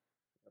to,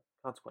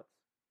 consequence.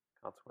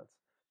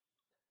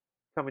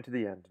 Coming to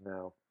the end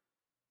now.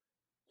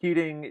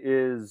 Keating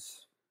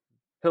is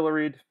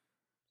pilloried.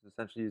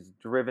 Essentially, he's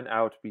driven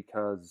out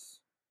because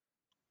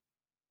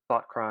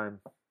thought crime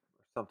or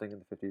something in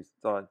the 50s.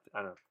 So I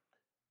don't know.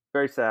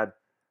 Very sad.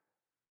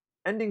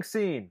 Ending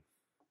scene.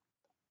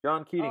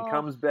 John Keating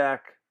comes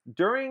back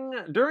during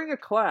a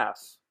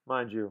class,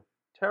 mind you.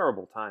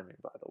 Terrible timing,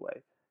 by the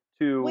way.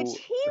 Which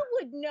he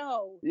would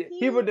know.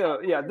 He would know.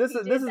 Yeah, this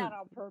is that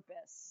on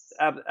purpose.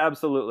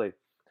 Absolutely.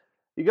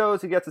 He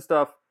goes. He gets the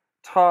stuff.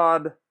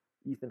 Todd,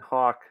 Ethan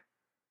Hawke,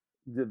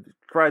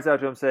 cries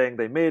out to him saying,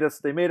 "They made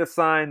us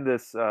sign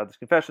this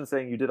confession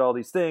saying you did all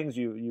these things.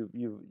 You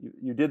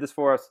did this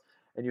for us,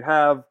 and you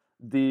have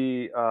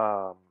the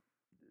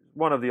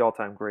one of the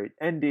all-time great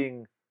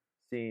ending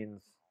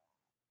scenes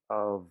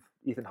of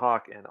Ethan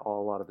Hawke and a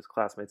lot of his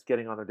classmates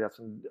getting on their desks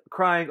and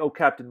crying, 'Oh,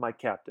 Captain, my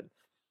Captain.'"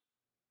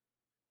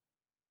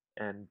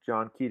 And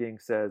John Keating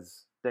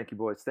says, "Thank you,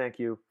 boys. Thank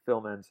you."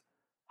 Film ends.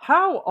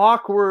 How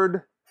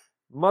awkward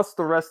must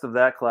the rest of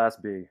that class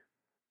be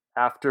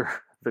after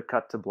the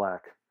cut to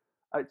black?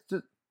 What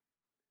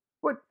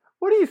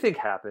do you think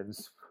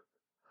happens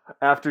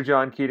after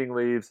John Keating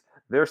leaves?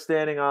 They're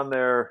standing on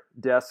their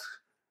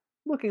desks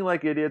looking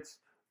like idiots.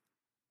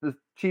 The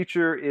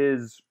teacher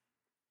is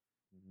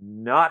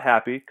not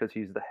happy because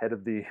he's the head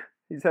of the.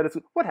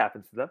 What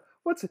happens to them?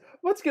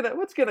 What's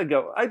gonna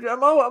go?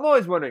 I'm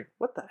always wondering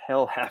what the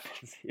hell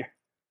happens here.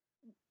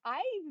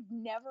 I've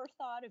never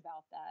thought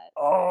about that.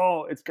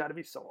 Oh, it's got to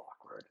be so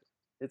awkward.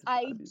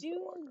 I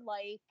do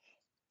like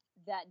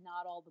that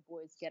not all the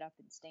boys get up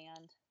and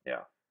stand.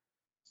 Yeah.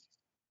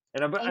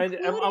 And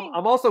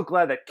I'm also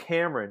glad that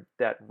Cameron,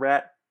 that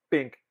rat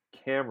pink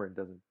Cameron,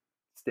 doesn't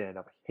stand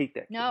up. I hate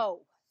that.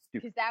 No,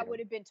 because that would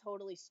have been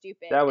totally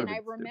stupid. And I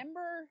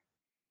remember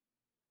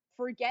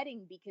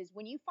forgetting because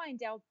when you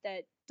find out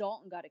that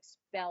Dalton got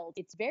expelled,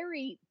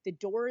 the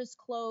door is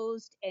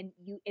closed and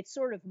it's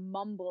sort of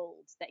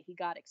mumbled that he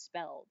got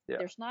expelled. Yeah.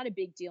 There's not a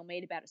big deal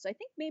made about it. So I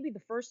think maybe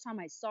the first time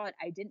I saw it,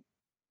 I didn't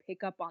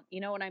pick up on,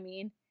 you know what I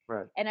mean?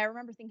 Right. And I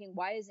remember thinking,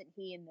 why isn't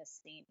he in this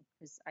scene?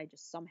 Because I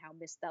just somehow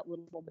missed that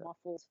little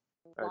muffled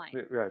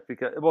line. Right.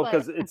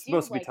 Because it's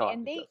supposed to be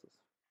Todd.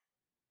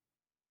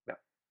 Yeah.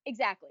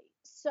 Exactly.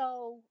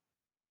 So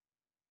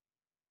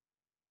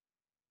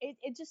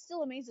it just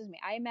still amazes me.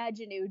 I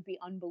imagine it would be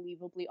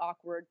unbelievably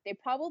awkward. They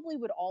probably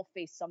would all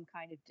face some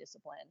kind of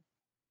discipline.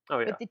 Oh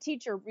yeah. But the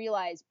teacher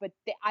realized,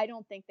 I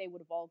don't think they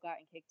would have all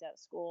gotten kicked out of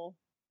school.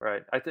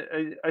 Right. I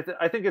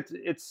think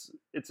it's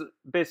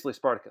basically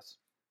Spartacus.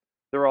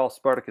 They're all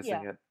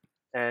Spartacusing it,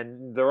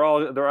 and they're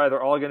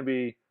either all going to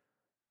be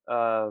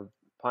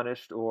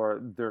punished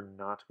or they're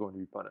not going to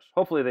be punished.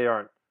 Hopefully they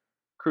aren't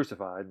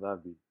crucified.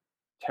 That'd be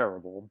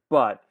terrible.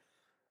 But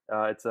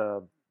it's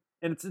a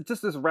and it's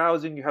just as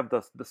rousing. You have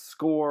the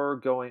score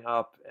going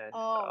up, and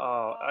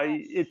Oh my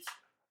gosh. it's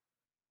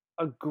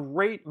a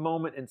great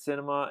moment in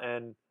cinema,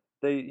 and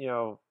they,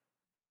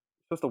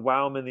 supposed to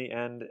wow them in the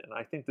end, and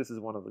I think this is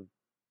one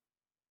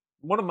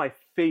of my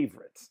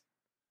favorite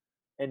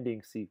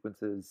ending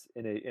sequences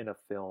in a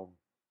film.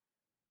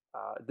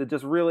 That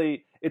just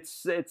really it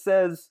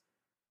says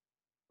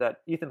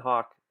that Ethan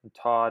Hawke and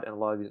Todd and a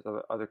lot of these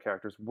other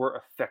characters were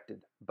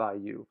affected by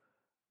you.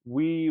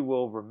 We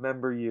will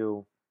remember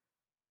you,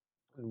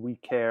 and we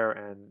care,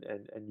 and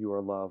you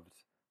are loved.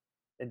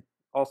 And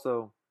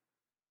also,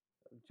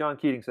 John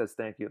Keating says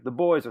thank you. The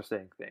boys are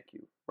saying thank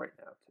you right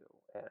now too,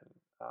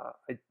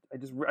 and I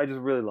just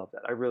really love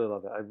that. I really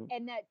love that.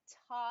 And that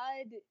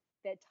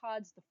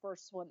Todd's the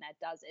first one that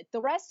does it.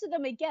 The rest of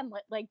them, again,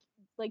 like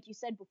you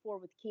said before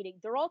with Keating,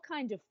 they're all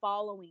kind of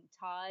following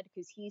Todd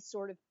because he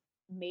sort of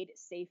made it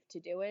safe to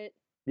do it.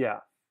 Yeah,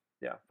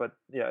 but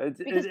yeah,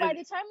 because by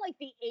the time like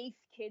the 8th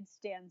kid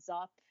stands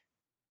up,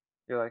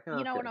 you're like, oh,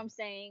 you know okay. what I'm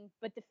saying.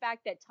 But the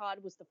fact that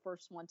Todd was the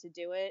first one to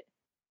do it,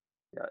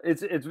 yeah,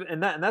 it's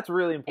and that's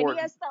really important and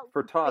he has that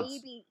for Todd.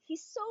 Baby,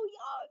 he's so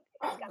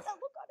young. He's got that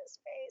look on his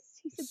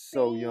face. He's a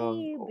so baby.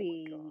 young. Oh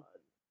my God.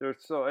 They're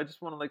so. I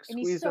just want to like squeeze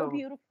him. And he's so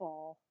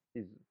beautiful.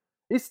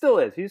 He still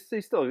is. He's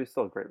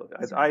still great looking.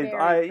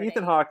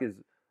 Ethan Hawke is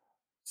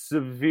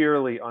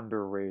severely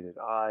underrated.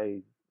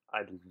 I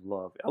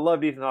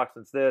loved Ethan Hawke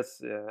since this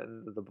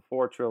and the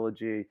Before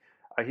trilogy.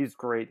 He's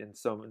great in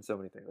so many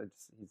things.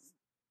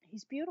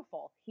 He's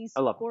beautiful. He's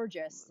I love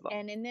gorgeous. him.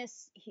 And in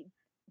this, he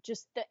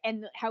just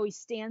how he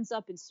stands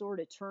up and sort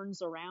of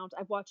turns around.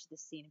 I've watched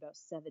this scene about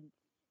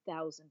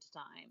 7,000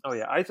 times. Oh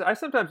yeah, I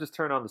sometimes just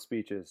turn on the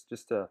speeches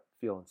just to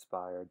feel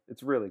inspired.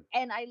 It's really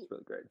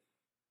great.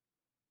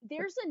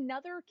 There's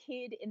another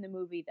kid in the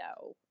movie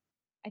though.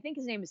 I think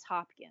his name is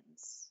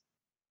Hopkins.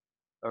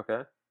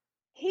 Okay.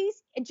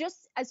 He's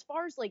just as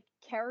far as like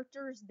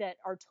characters that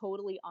are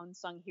totally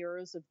unsung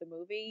heroes of the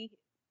movie,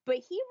 but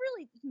he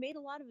really made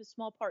a lot of a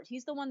small part.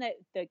 He's the one that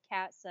the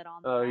cat said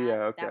on the lap,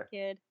 yeah, okay. that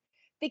kid.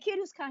 The kid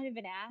who's kind of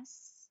an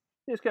ass.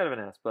 He's kind of an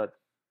ass, but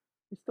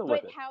he's still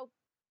with it.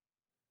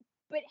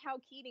 But how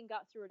Keating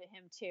got through to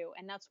him too,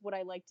 and that's what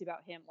I liked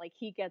about him. Like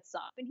he gets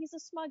up and he's a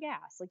smug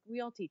ass. Like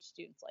we all teach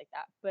students like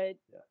that. But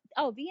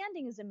the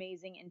ending is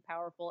amazing and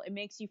powerful. It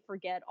makes you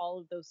forget all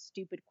of those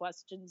stupid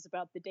questions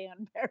about the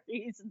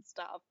Danburys and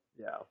stuff.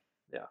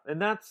 Yeah,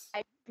 and that's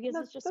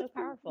it's just so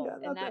powerful.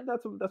 Yeah, and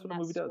that's what a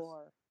movie does.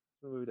 Score.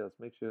 The movie does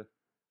makes you.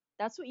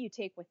 That's what you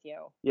take with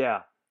you.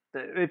 Yeah,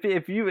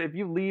 if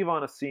you leave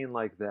on a scene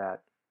like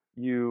that,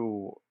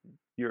 you're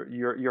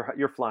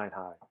flying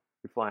high.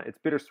 You're flying. It's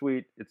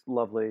bittersweet. It's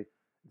lovely.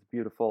 It's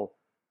beautiful.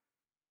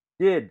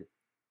 Did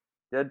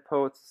Dead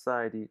Poets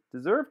Society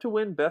deserve to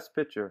win Best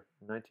Picture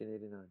in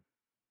 1989?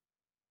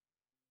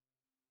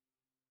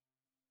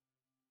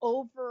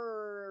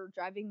 Over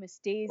Driving Miss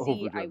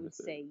Daisy, I would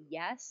say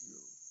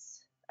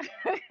yes.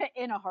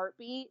 In a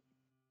heartbeat.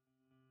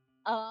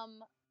 I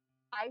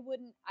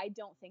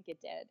don't think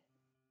it did.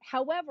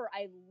 However,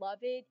 I love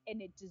it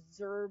and it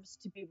deserves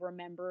to be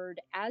remembered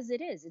as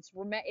it is. It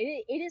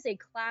is a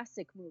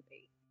classic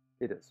movie.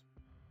 It is.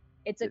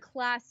 It's a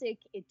classic.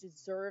 It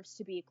deserves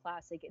to be a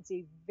classic. It's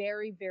a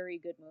very, very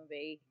good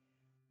movie.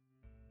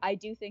 I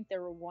do think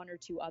there were one or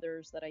two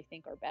others that I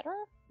think are better.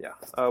 Yeah,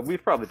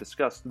 we've probably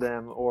discussed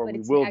them, or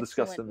we will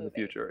discuss them in the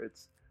future.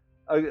 It's,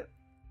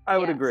 I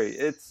would agree.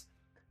 It's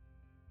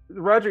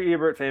Roger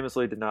Ebert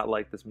famously did not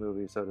like this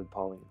movie. So did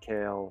Pauline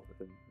Kael.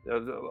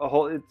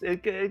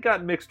 It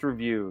got mixed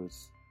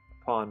reviews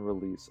upon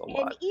release a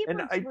lot.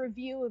 And Ebert's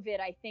review of it,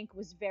 I think,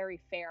 was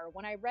very fair.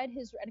 When I read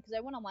because I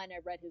went online and I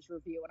read his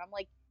review, and I'm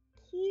like,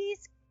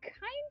 he's kind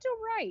of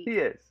right. He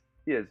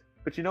is.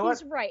 But you know what?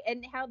 He's right.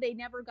 And how they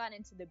never got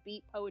into the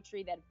beat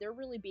poetry, that if they're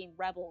really being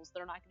rebels,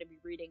 they're not going to be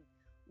reading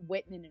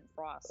Whitman and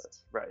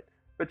Frost. Right.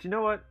 But you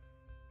know what?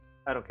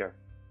 I don't care.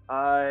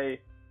 I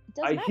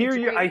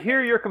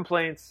hear your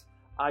complaints.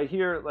 I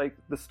hear like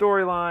the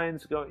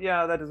storylines go,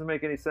 yeah, that doesn't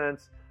make any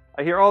sense.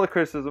 I hear all the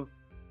criticism.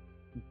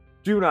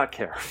 Do not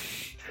care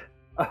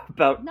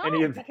about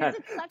any of that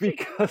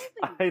because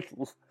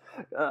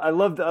I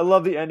love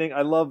the ending.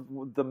 I love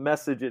the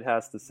message it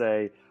has to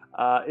say.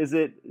 Is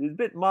it a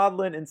bit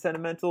maudlin and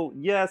sentimental?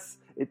 Yes.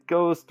 It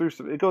goes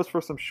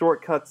for some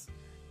shortcuts.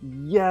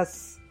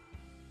 Yes.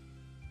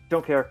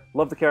 Don't care.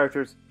 Love the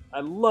characters. I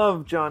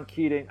love John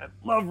Keating. I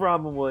love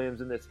Robin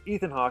Williams in this.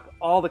 Ethan Hawke,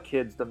 all the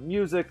kids, the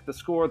music, the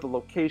score, the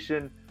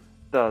location,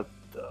 the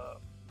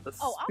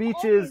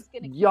speeches,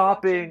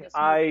 yapping.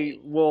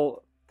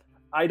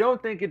 I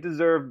don't think it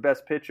deserved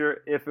Best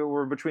Picture. If it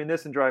were between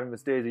this and Driving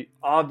Miss Daisy,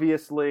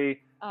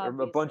 obviously. A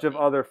bunch of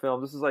other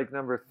films. This is like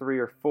number 3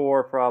 or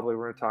 4 probably.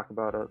 We're going to talk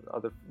about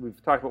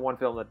we've talked about one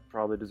film that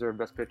probably deserved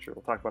Best Picture.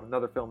 We'll talk about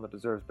another film that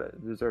deserved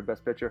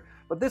Best Picture.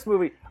 But this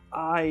movie,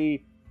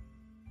 I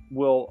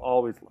will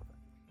always love it.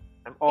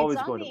 I'm always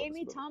going to love it. It's on the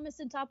Amy Thomas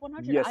in Top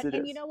 100. Yes, it is.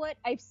 And you know what?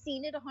 I've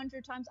seen it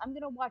 100 times. I'm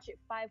going to watch it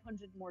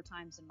 500 more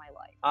times in my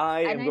life.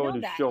 I am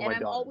going to show my daughter.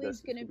 And I'm always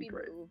going to be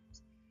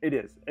moved. It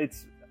is.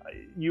 It's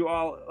you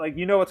all like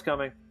you know what's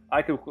coming.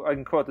 I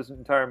can quote this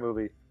entire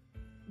movie,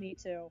 Me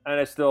too. and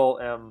I still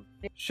am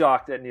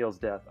shocked at Neil's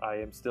death. I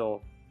am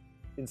still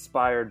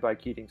inspired by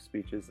Keating's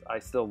speeches. I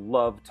still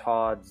love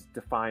Todd's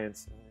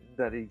defiance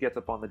that he gets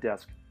up on the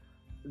desk.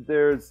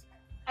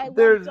 I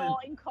love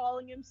Dalton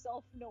calling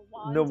himself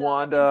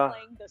Nawanda. And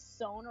playing the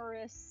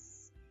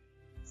sonorous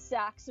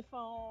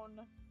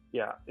saxophone.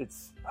 Yeah,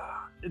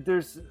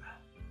 there's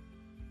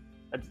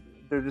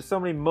just so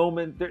many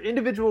moments. There are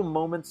individual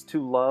moments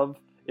to love.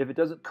 If it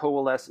doesn't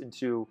coalesce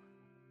into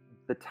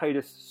the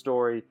tightest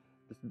story,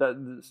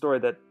 the story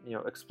that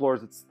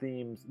explores its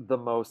themes the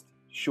most,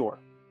 sure,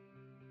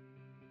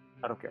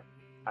 I don't care.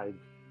 I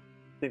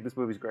think this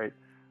movie's great.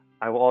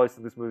 I will always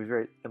think this movie's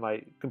great. Am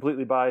I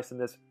completely biased in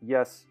this?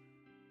 Yes.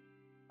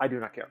 I do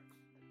not care.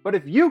 But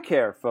if you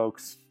care,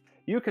 folks,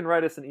 you can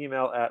write us an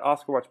email at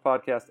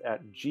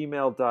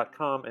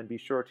oscarwatchpodcast@gmail.com and be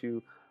sure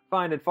to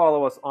find and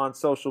follow us on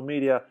social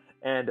media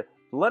and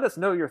let us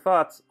know your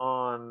thoughts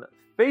on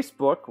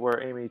Facebook,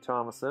 where Amy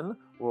Thomason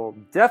will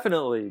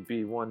definitely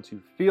be one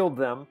to field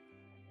them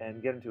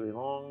and get into a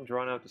long,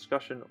 drawn-out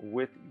discussion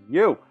with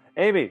you.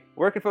 Amy,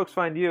 where can folks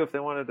find you if they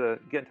wanted to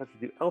get in touch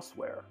with you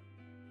elsewhere?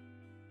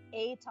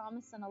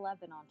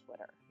 Thomason11 on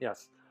Twitter.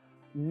 Yes.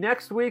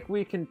 Next week,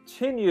 we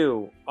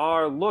continue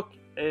our look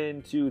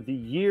into the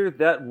year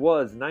that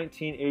was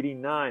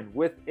 1989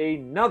 with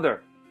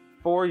another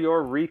For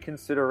Your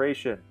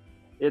Reconsideration.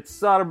 It's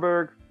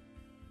Soderbergh,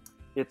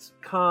 it's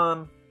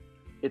Khan,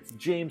 it's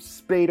James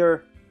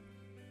Spader,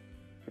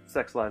 it's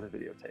Sex, Lies, and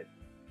Videotape.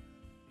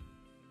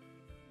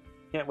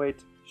 Can't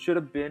wait. Should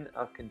have been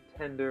a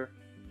contender.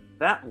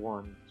 That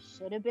one.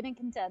 Should have been a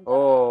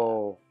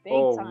contender.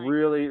 Big time.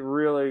 Really,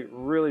 really,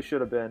 really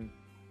should have been.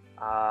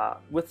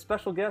 With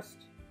special guest,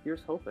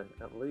 here's hoping,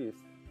 at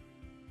least.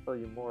 I'll tell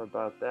you more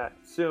about that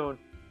soon.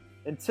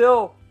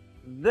 Until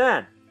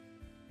then,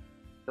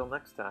 till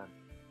next time,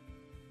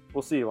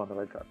 we'll see you on the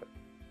red carpet.